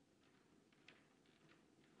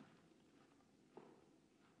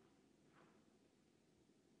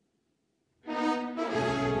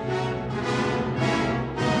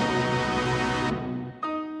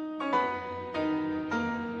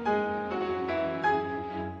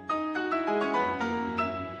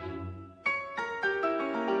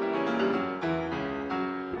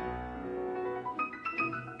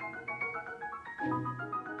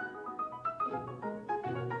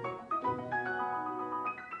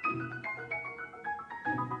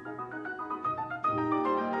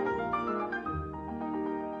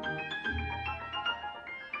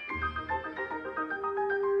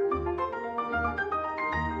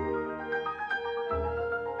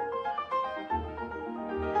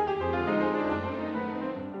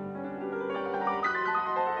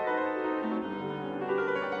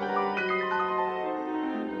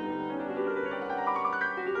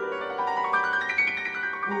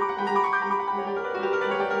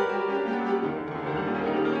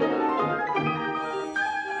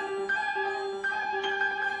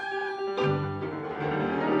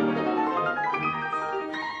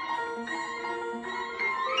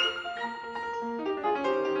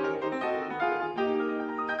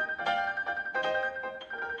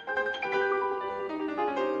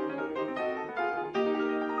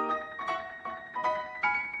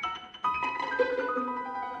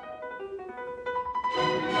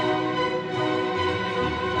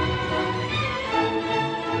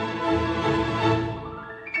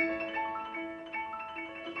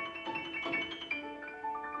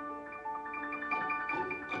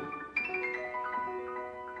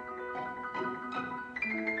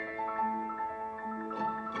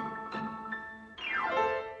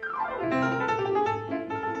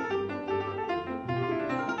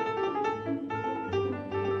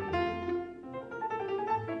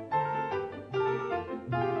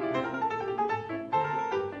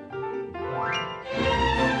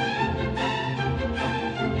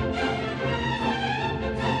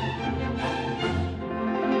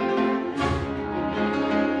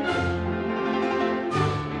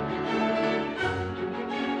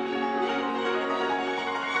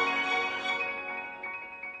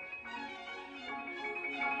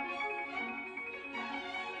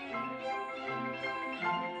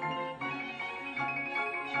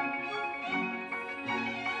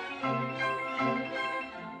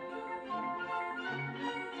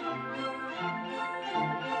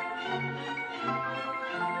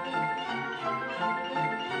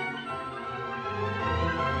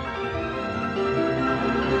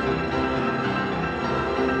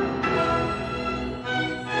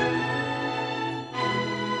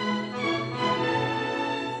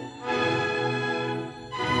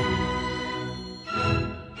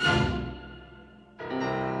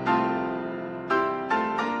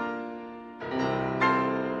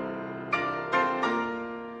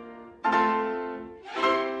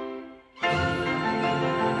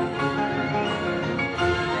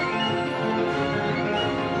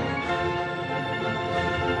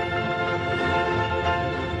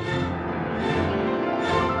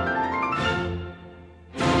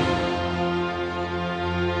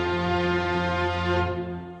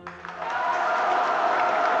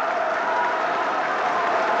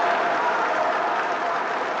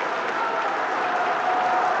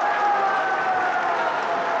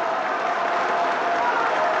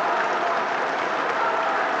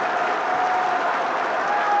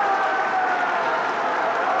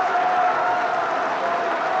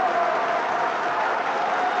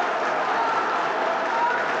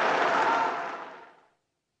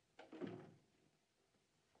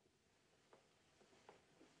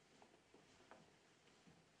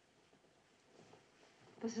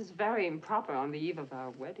 This is very improper on the eve of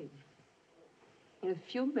our wedding. In a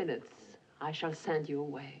few minutes, I shall send you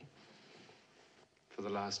away. For the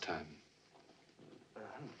last time.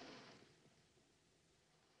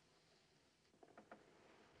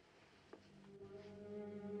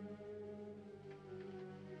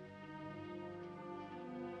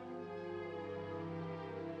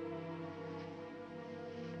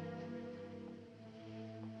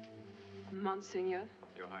 Monseigneur.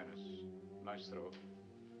 Your Highness, Maestro,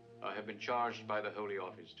 I have been charged by the Holy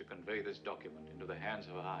Office to convey this document into the hands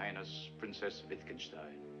of Her Highness Princess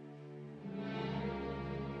Wittgenstein.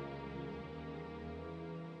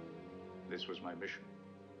 This was my mission,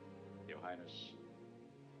 Your Highness.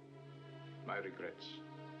 My regrets.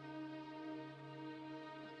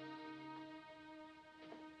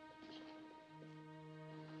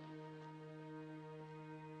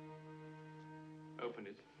 Open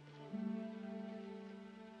it.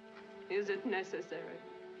 Is it necessary?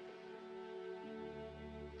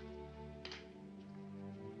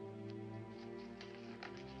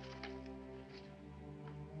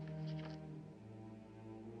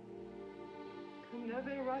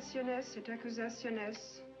 Nove rationes et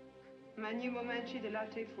accusationes, mani momenti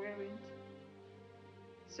delate fuerint.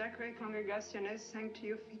 Sacrae congregationes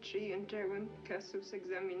sancti officii interunt casus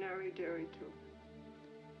examinare deritur.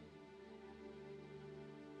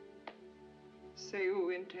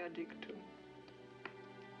 Seu interdictum.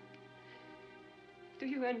 Do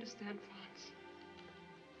you understand, Franz?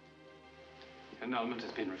 Annulment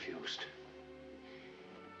has been refused.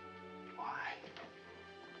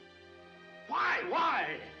 Why?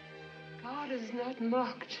 God is not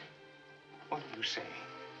mocked. What do you say?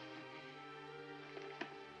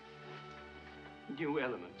 New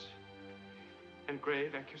elements and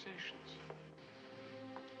grave accusations.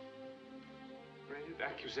 Grave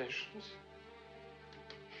accusations?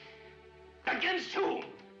 Against whom?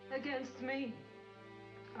 Against me.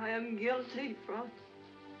 I am guilty, Franz.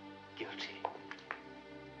 Guilty.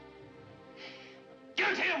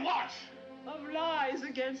 Guilty of what? Of lies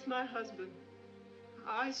against my husband.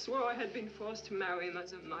 I swore I had been forced to marry him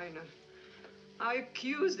as a minor. I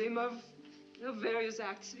accused him of various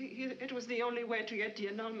acts. It was the only way to get the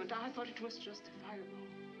annulment. I thought it was justifiable.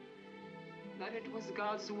 That it was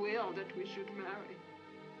God's will that we should marry.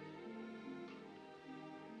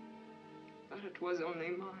 But But it was only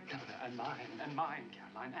mine. And mine,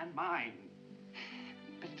 Caroline, and mine.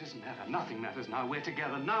 But it doesn't matter. Nothing matters now. We're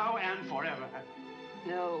together now and forever.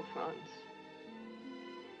 No, Franz.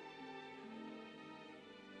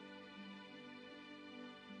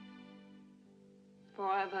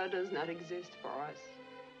 Forever does not exist for us.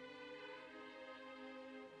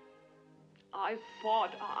 I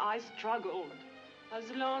fought, I struggled, as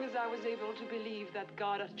long as I was able to believe that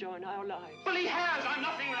God has joined our lives. Well, he has. I'm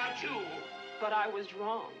nothing without you. But I was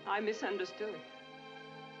wrong. I misunderstood.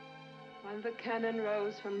 When the cannon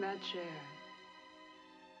rose from that chair,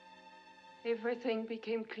 everything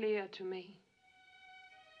became clear to me.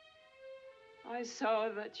 I saw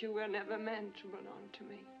that you were never meant to belong to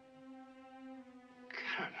me.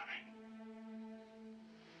 Caroline.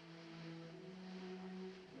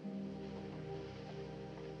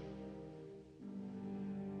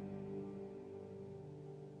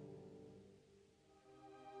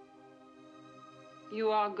 You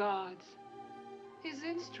are God's, his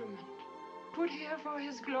instrument, put here for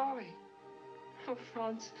his glory. Oh,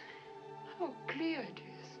 Franz, how clear it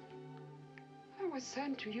is. I was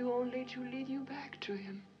sent to you only to lead you back to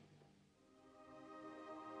him.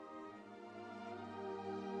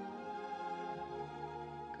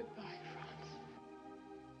 Goodbye, Franz.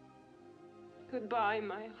 Goodbye,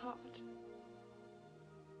 my heart.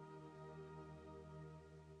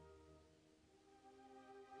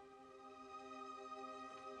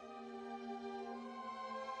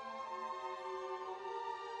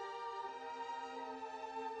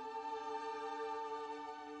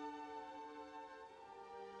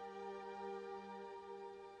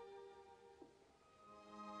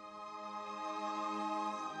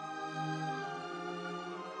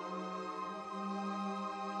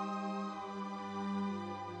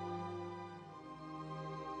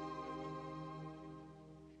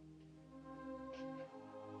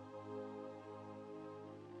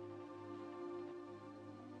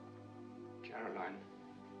 Caroline.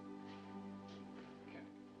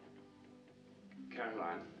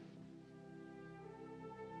 Caroline.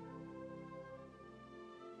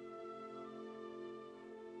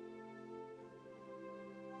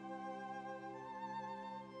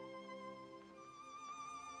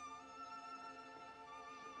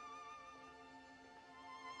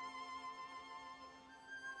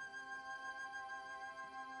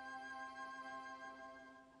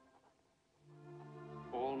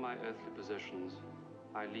 All my earthly possessions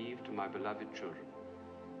I leave to my beloved children,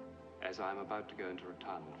 as I am about to go into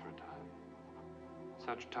retirement for a time.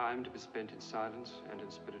 Such time to be spent in silence and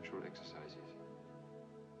in spiritual exercises.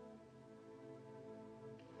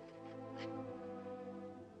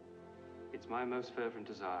 It's my most fervent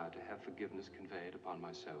desire to have forgiveness conveyed upon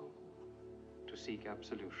my soul, to seek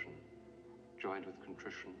absolution, joined with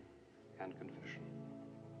contrition and confession.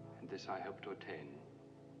 And this I hope to attain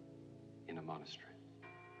in a monastery.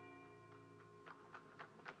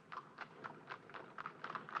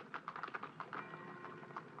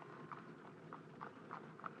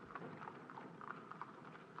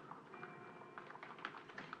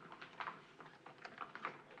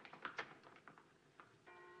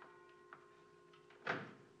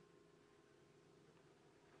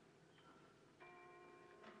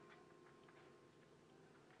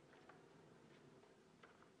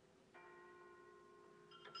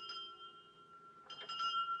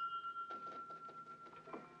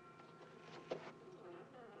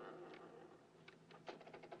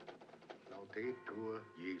 Laudetur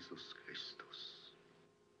Jesus Christus.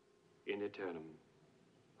 In aeternum.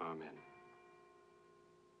 Amen.